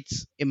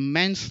translates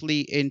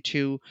immensely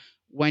into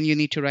when you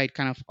need to write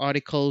kind of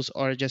articles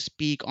or just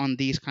speak on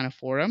these kind of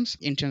forums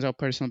in terms of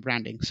personal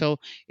branding. So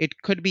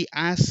it could be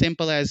as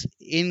simple as,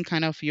 in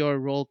kind of your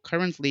role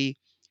currently,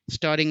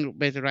 starting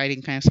with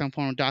writing kind of some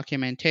form of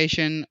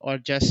documentation, or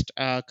just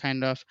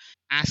kind of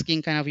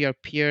asking kind of your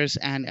peers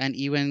and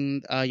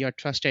even your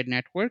trusted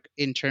network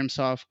in terms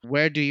of,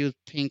 where do you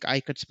think I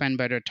could spend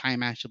better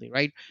time actually,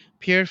 right?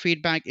 Peer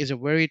feedback is a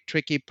very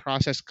tricky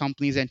process.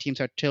 Companies and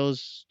teams are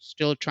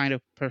still trying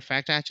to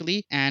perfect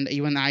actually, and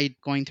even I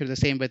going through the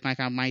same with my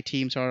kind of my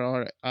teams,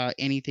 or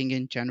anything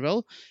in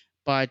general.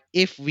 But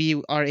if we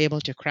are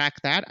able to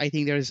crack that, I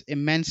think there's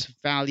immense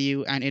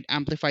value, and it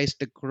amplifies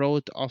the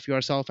growth of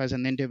yourself as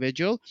an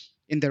individual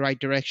in the right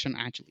direction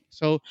actually.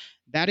 So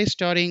that is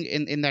starting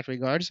in that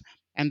regards.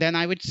 And then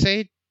I would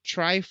say,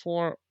 try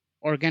for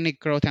organic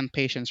growth and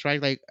patience,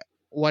 right? Like,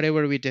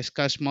 whatever we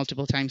discussed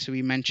multiple times,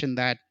 we mentioned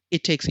that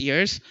it takes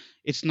years,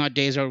 it's not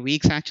days or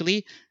weeks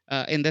actually,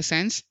 in the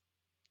sense.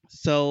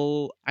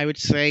 So I would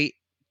say,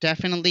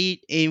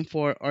 definitely aim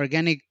for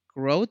organic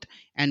growth,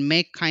 and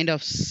make kind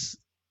of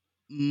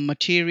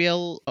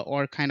material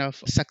or kind of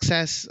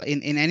success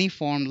in any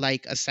form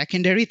like a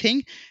secondary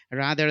thing,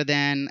 rather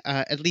than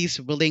at least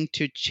willing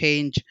to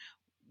change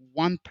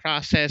one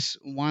process,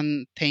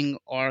 one thing,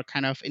 or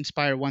kind of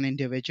inspire one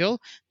individual.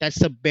 That's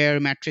the bare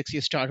metrics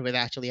you start with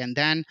actually. And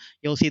then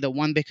you'll see the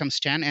 1 becomes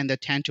 10 and the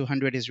 10 to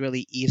 100 is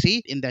really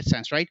easy in that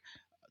sense, right?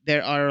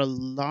 There are a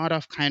lot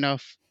of kind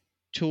of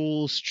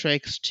tools,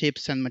 tricks,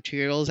 tips, and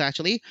materials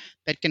actually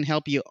that can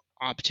help you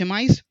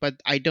optimize, but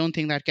I don't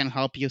think that can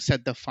help you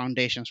set the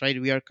foundations, right?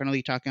 We are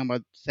currently talking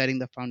about setting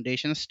the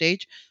foundation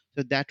stage.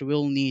 So that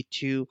will need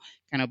to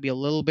kind of be a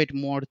little bit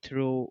more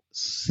through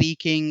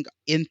seeking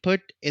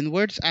input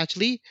inwards,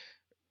 actually,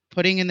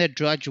 putting in the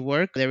drudge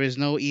work. There is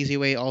no easy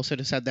way also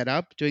to set that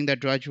up, doing the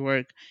drudge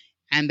work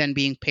and then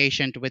being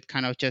patient with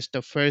kind of just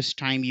the first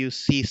time you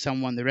see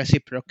someone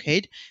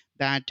reciprocate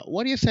that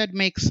what you said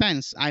makes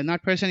sense. I'm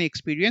not personally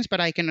experienced,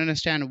 but I can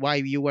understand why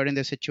you were in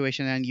this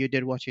situation and you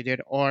did what you did.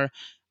 Or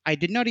I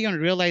did not even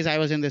realize I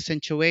was in this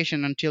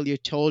situation until you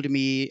told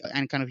me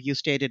and kind of you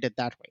stated it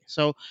that way.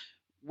 So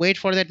wait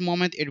for that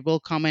moment. It will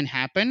come and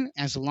happen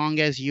as long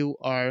as you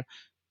are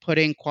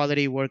putting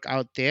quality work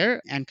out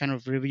there and kind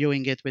of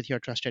reviewing it with your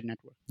trusted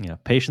network. Yeah,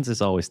 patience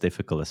is always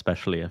difficult,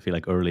 especially I feel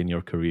like early in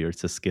your career.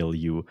 It's a skill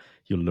you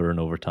learn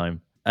over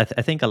time. I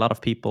think a lot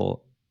of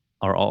people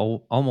are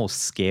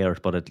almost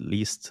scared, but at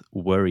least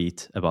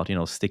worried about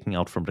sticking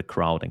out from the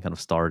crowd and kind of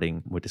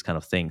starting with these kind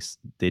of things.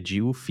 Did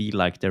you feel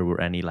like there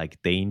were any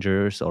like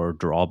dangers or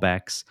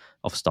drawbacks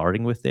of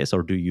starting with this,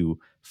 or do you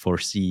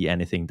foresee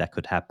anything that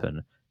could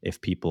happen if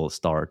people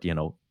start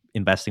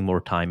investing more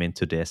time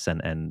into this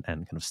and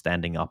kind of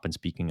standing up and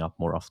speaking up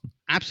more often?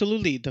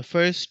 Absolutely. The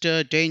first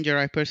danger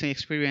I personally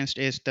experienced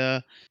is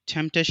the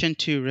temptation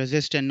to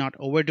resist and not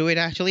overdo it,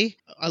 actually.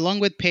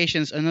 Along with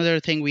patience, another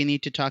thing we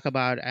need to talk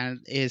about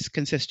is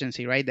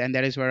consistency, right? And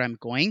that is where I'm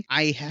going.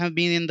 I have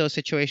been in those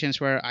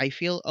situations where I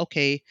feel,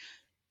 okay,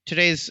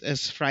 today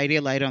is Friday,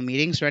 light on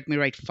meetings. Let me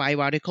write 5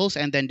 articles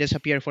and then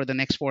disappear for the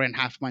next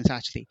 4.5 months,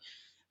 actually.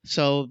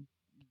 So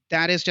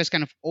that is just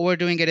kind of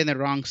overdoing it in the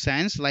wrong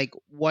sense. Like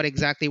what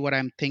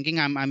I'm thinking.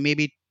 I'm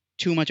maybe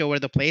too much over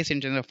the place in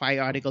terms of 5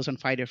 articles on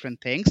 5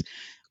 different things,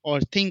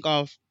 or think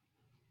of,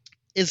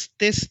 is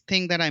this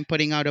thing that I'm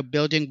putting out a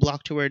building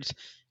block towards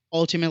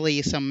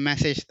ultimately some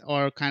message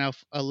or kind of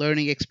a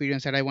learning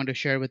experience that I want to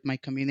share with my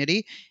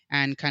community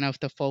and kind of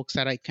the folks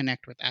that I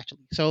connect with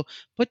actually. So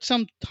put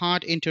some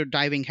thought into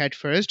diving head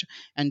first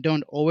and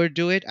don't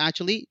overdo it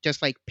actually,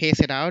 just like pace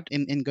it out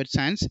in good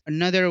sense.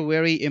 Another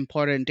very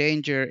important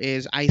danger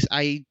is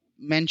I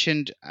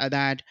mentioned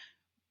that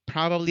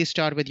probably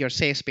start with your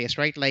safe space,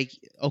 right? Like,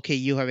 okay,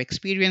 you have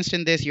experienced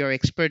in this, your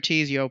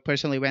expertise, you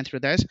personally went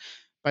through this.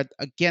 But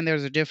again,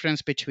 there's a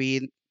difference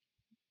between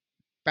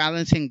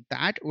balancing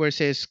that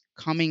versus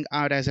coming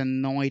out as a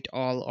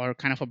know-it-all or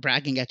kind of a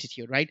bragging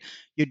attitude, right?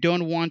 You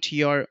don't want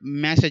your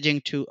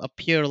messaging to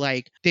appear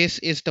like this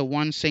is the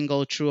one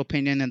single true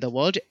opinion in the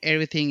world.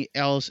 Everything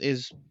else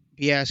is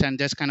BS and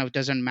just kind of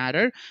doesn't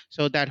matter.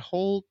 So that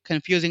whole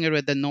confusing it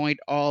with the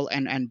know-it-all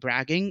and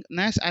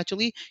braggingness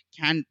actually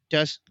can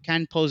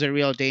pose a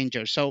real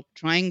danger. So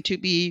trying to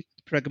be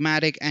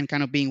pragmatic and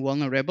kind of being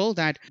vulnerable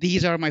that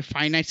these are my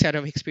finite set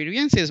of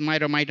experiences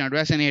might or might not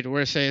resonate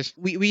versus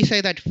we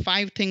say that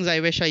 5 things I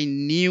wish I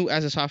knew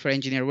as a software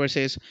engineer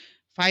versus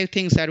 5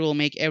 things that will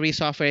make every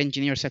software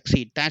engineer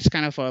succeed. That's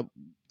kind of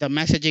the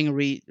messaging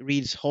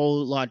reads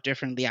whole lot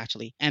differently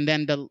actually. And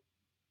then the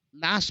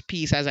last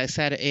piece, as I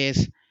said,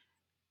 is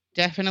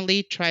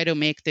definitely try to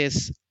make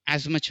this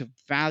as much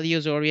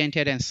values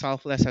oriented and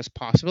selfless as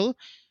possible.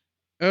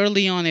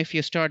 Early on, if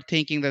you start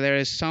thinking that there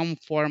is some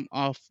form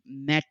of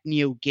net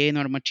new gain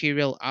or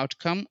material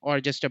outcome or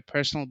just a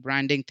personal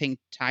branding thing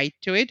tied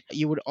to it,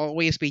 you would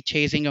always be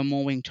chasing a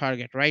moving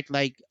target, right?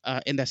 Like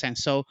in the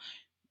sense. So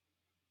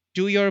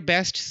do your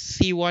best,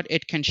 see what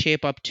it can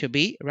shape up to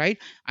be, right?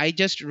 I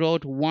just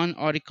wrote one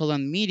article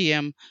on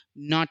Medium,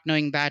 not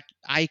knowing that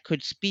I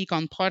could speak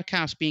on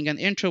podcasts, being an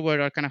introvert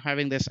or kind of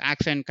having this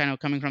accent kind of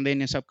coming from the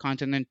Indian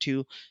subcontinent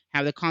to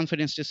have the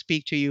confidence to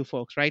speak to you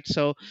folks, right?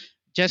 So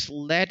just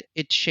let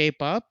it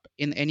shape up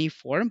in any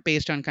form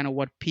based on kind of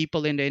what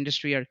people in the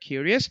industry are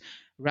curious,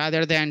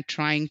 rather than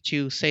trying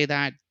to say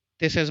that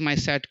this is my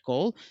set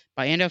goal.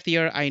 By end of the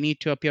year, I need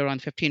to appear on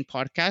 15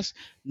 podcasts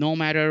no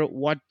matter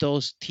what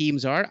those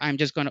themes are. I'm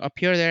just going to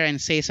appear there and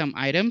say some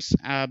items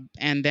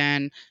and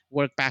then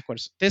work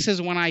backwards. This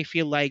is when I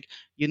feel like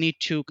you need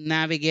to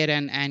navigate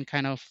and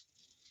kind of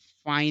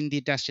find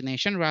the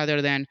destination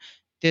rather than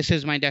this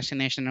is my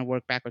destination and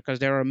work backward, because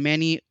there are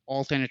many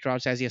alternate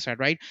routes, as you said,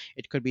 right?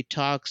 It could be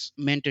talks,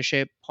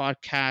 mentorship,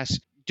 podcasts,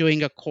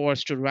 doing a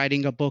course to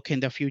writing a book in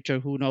the future.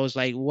 Who knows,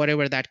 like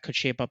whatever that could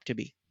shape up to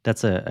be.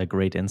 That's a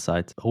great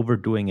insight.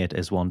 Overdoing it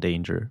is one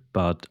danger,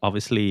 but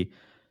obviously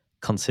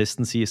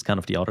consistency is kind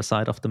of the other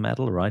side of the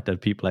medal, right?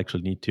 That people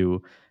actually need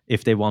to,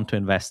 if they want to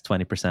invest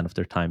 20% of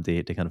their time,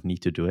 they kind of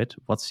need to do it.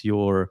 What's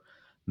your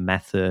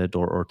method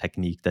or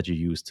technique that you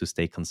use to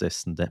stay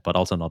consistent, but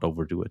also not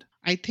overdo it?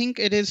 I think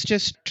it is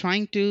just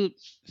trying to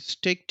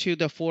stick to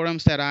the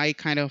forums that I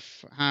kind of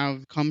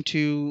have come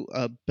to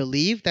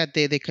believe that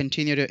they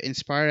continue to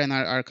inspire and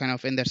are kind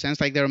of in that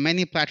sense. Like there are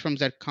many platforms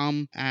that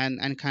come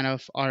and kind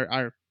of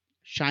are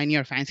shiny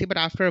or fancy, but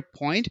after a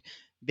point,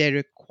 they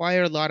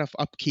require a lot of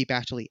upkeep.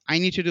 Actually, I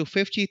need to do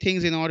 50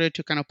 things in order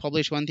to kind of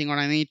publish one thing, or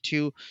I need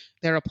to,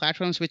 there are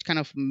platforms which kind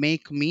of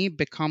make me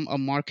become a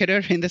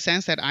marketer in the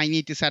sense that I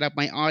need to set up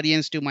my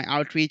audience, do my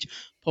outreach,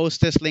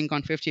 post this link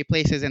on 50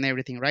 places and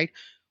everything, right?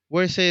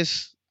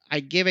 Versus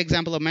I give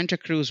example of Mentor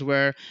Cruise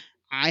where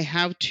I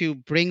have to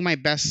bring my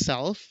best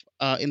self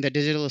in the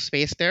digital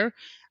space there,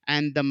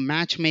 and the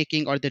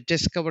matchmaking or the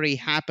discovery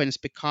happens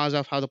because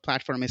of how the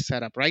platform is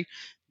set up, right?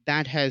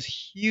 That has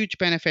huge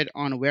benefit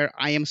on where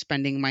I am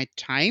spending my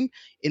time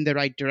in the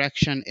right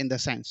direction in the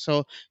sense.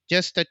 So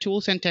just the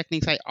tools and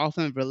techniques I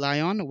often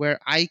rely on where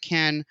I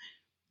can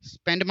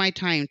spend my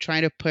time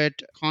trying to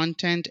put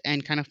content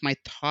and kind of my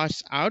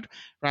thoughts out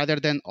rather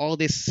than all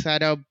this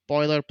setup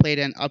boilerplate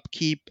and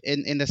upkeep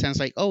in the sense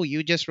like, oh,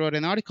 you just wrote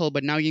an article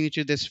but now you need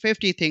to do this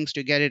 50 things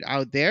to get it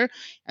out there,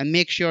 and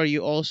make sure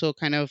you also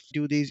kind of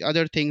do these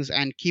other things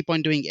and keep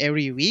on doing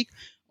every week.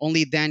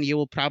 Only then you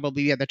will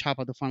probably be at the top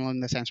of the funnel in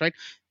the sense, right?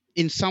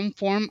 In some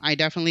form I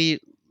definitely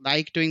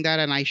like doing that,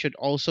 and I should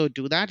also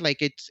do that.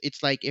 Like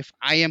it's like if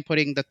I am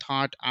putting the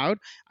thought out,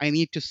 I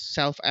need to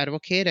self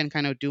advocate and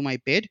kind of do my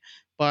bit.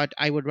 But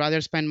I would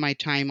rather spend my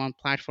time on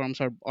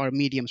platforms or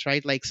mediums,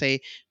 right? Like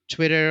say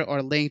Twitter or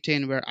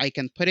LinkedIn, where I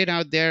can put it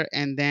out there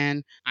and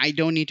then I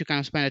don't need to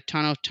kind of spend a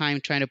ton of time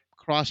trying to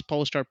cross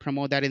post or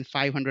promote that in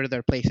 500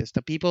 other places.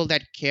 The people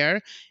that care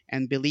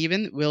and believe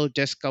in will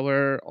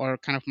discover, or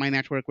kind of my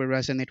network will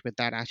resonate with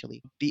that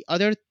actually. The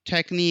other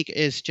technique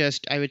is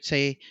just, I would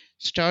say,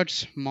 start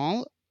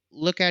small.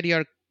 Look at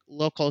your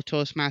local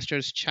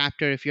Toastmasters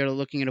chapter if you're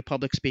looking into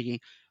public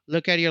speaking.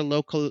 Look at your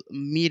local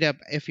meetup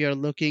if you're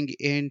looking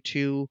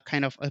into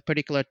kind of a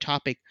particular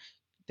topic.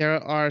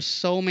 There are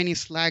so many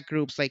Slack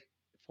groups, like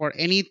for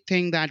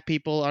anything that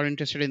people are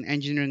interested in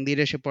engineering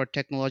leadership or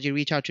technology,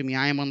 reach out to me.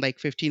 I am on like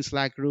 15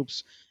 Slack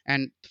groups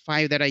and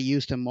five that I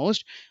use the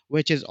most,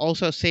 which is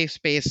also a safe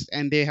space,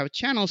 and they have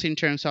channels in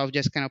terms of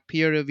just kind of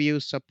peer review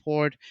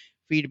support,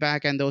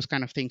 feedback, and those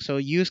kind of things. So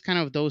use kind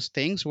of those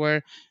things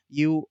where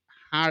you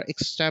are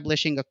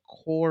establishing a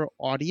core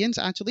audience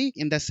actually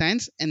in the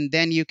sense, and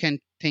then you can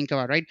think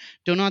about, right?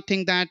 Do not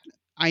think that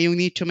I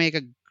need to make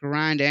a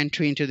grand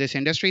entry into this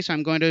industry, so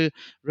I'm going to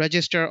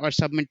register or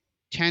submit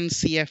 10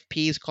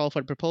 CFPs, call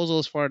for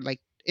proposals for like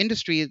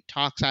industry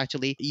talks.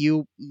 Actually,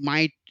 you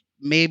might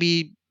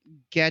maybe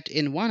get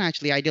in one.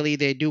 Actually, ideally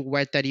they do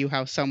wet that you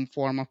have some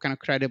form of kind of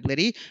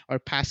credibility or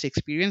past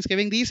experience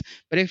giving these.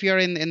 But if you're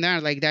in there,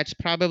 like that's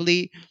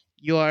probably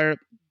you're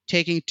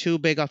taking too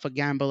big of a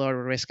gamble or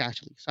a risk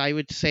actually. So I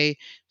would say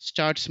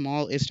start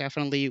small is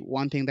definitely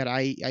one thing that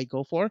I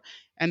go for.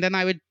 And then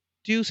I would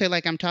do say,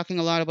 like, I'm talking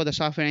a lot about the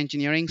software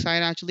engineering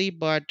side actually,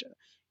 but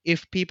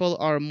if people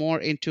are more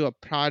into a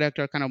product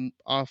or kind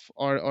of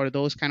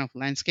those kind of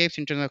landscapes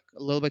in terms of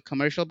a little bit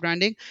commercial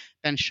branding,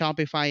 then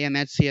Shopify and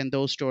Etsy and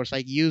those stores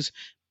like use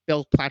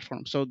built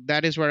platforms. So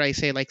that is where I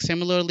say, like,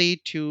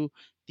 similarly to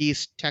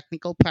these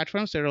technical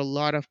platforms, there are a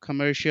lot of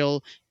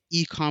commercial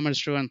e-commerce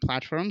driven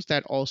platforms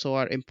that also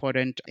are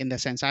important in the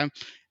sense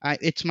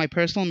it's my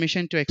personal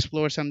mission to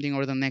explore something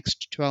over the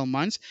next 12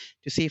 months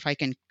to see if I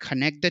can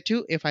connect the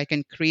two, if I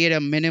can create a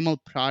minimal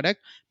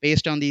product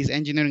based on these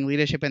engineering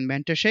leadership and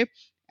mentorship,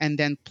 and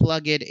then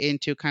plug it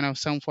into kind of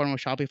some form of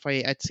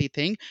Shopify Etsy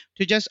thing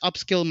to just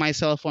upskill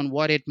myself on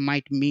what it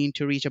might mean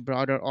to reach a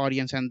broader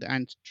audience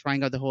and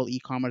trying out the whole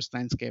e-commerce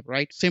landscape,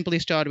 right? Simply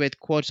start with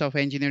quotes of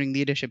engineering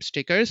leadership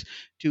stickers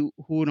to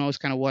who knows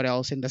kind of what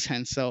else in the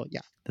sense. So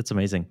yeah. That's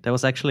amazing. That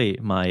was actually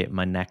my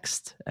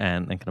next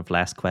and kind of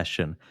last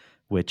question,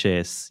 which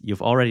is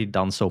you've already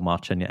done so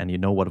much and you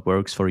know what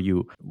works for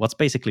you. What's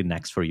basically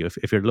next for you?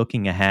 If you're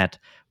looking ahead,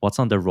 what's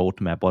on the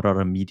roadmap? What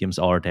other mediums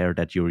are there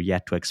that you're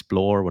yet to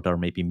explore? What are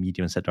maybe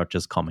mediums that are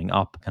just coming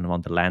up kind of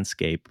on the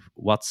landscape?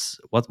 What's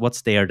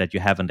there that you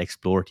haven't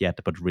explored yet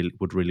but really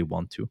would really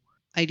want to?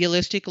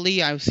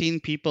 Idealistically, I've seen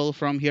people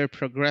from here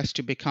progress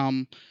to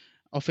become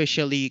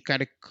officially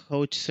kind of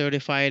coach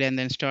certified and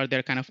then start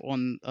their kind of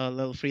own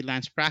little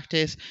freelance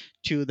practice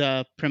to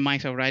the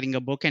premise of writing a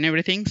book and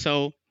everything.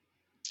 So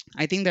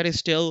I think that is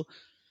still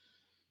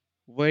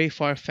very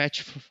far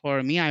fetched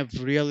for me. I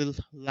have real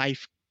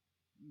life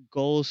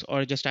goals,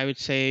 or just I would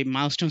say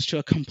milestones to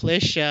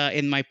accomplish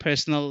in my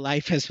personal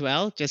life as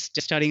well.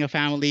 Just starting a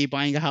family,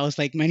 buying a house,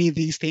 like many of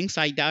these things.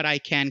 I doubt I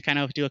can kind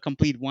of do a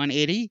complete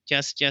 180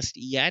 just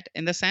yet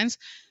in the sense.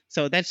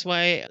 So that's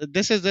why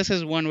this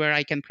is one where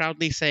I can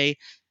proudly say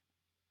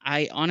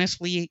I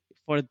honestly,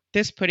 for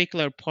this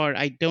particular part,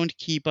 I don't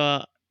keep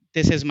a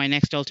this is my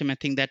next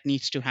ultimate thing that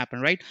needs to happen,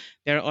 right?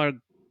 There are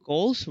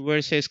goals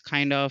versus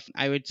kind of,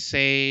 I would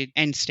say,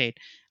 end state.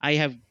 I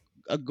have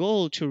a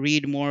goal to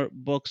read more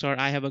books, or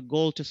I have a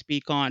goal to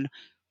speak on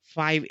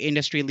five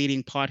industry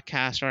leading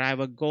podcasts, or I have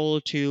a goal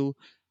to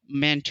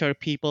mentor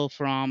people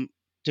from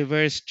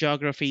diverse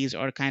geographies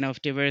or kind of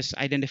diverse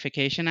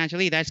identification.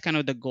 Actually, that's kind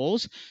of the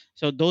goals.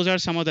 So those are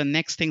some of the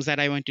next things that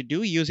I want to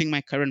do using my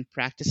current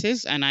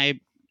practices, and I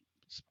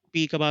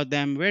speak about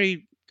them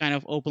very kind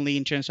of openly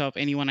in terms of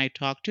anyone I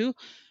talk to,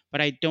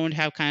 but I don't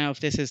have kind of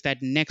this is that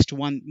next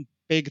one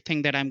big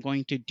thing that I'm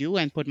going to do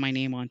and put my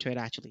name onto it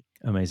actually.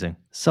 Amazing.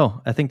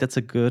 So I think that's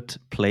a good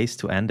place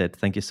to end it.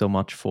 Thank you so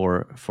much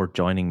for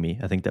joining me.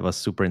 I think that was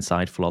super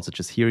insightful. Also,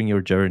 just hearing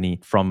your journey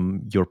from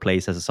your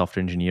place as a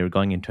software engineer,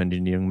 going into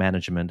engineering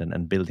management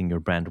and building your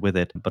brand with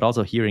it, but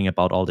also hearing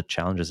about all the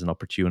challenges and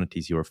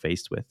opportunities you were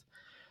faced with.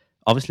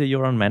 Obviously,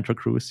 you're on Mentor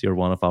Cruise. You're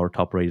one of our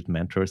top rated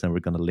mentors, and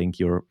we're going to link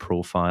your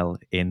profile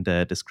in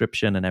the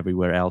description and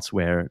everywhere else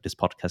where this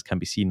podcast can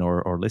be seen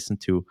or listened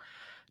to.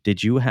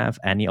 Did you have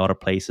any other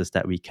places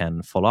that we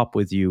can follow up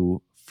with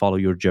you, follow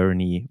your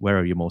journey? Where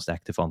are you most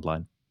active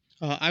online?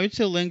 I would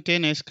say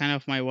LinkedIn is kind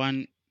of my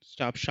one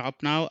stop shop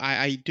now.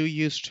 I do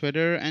use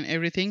Twitter and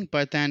everything,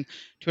 but then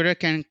Twitter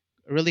can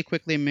really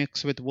quickly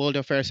mix with world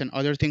affairs and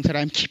other things that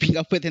I'm keeping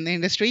up with in the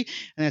industry.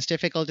 And it's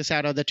difficult to say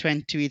out of the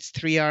 20 tweets,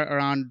 3 are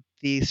around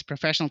these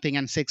professional thing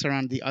and 6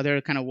 around the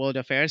other kind of world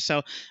affairs.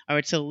 So I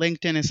would say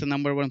LinkedIn is the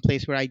number one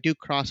place where I do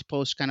cross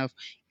post kind of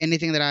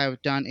anything that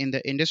I've done in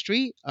the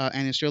industry.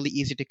 And it's really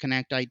easy to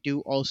connect. I do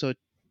also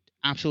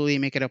absolutely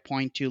make it a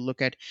point to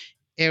look at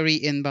every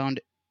inbound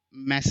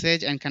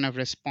message and kind of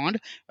respond,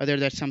 whether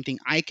that's something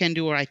I can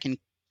do or I can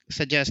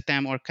suggest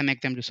them or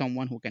connect them to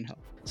someone who can help.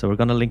 So we're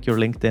going to link your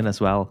LinkedIn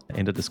as well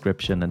in the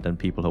description, and then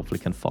people hopefully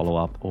can follow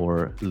up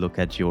or look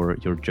at your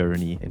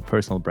journey in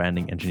personal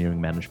branding, engineering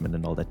management,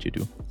 and all that you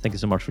do. Thank you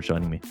so much for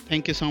joining me.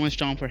 Thank you so much,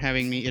 Tom, for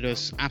having me. It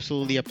was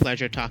absolutely a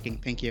pleasure talking.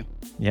 Thank you.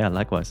 Yeah,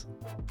 likewise.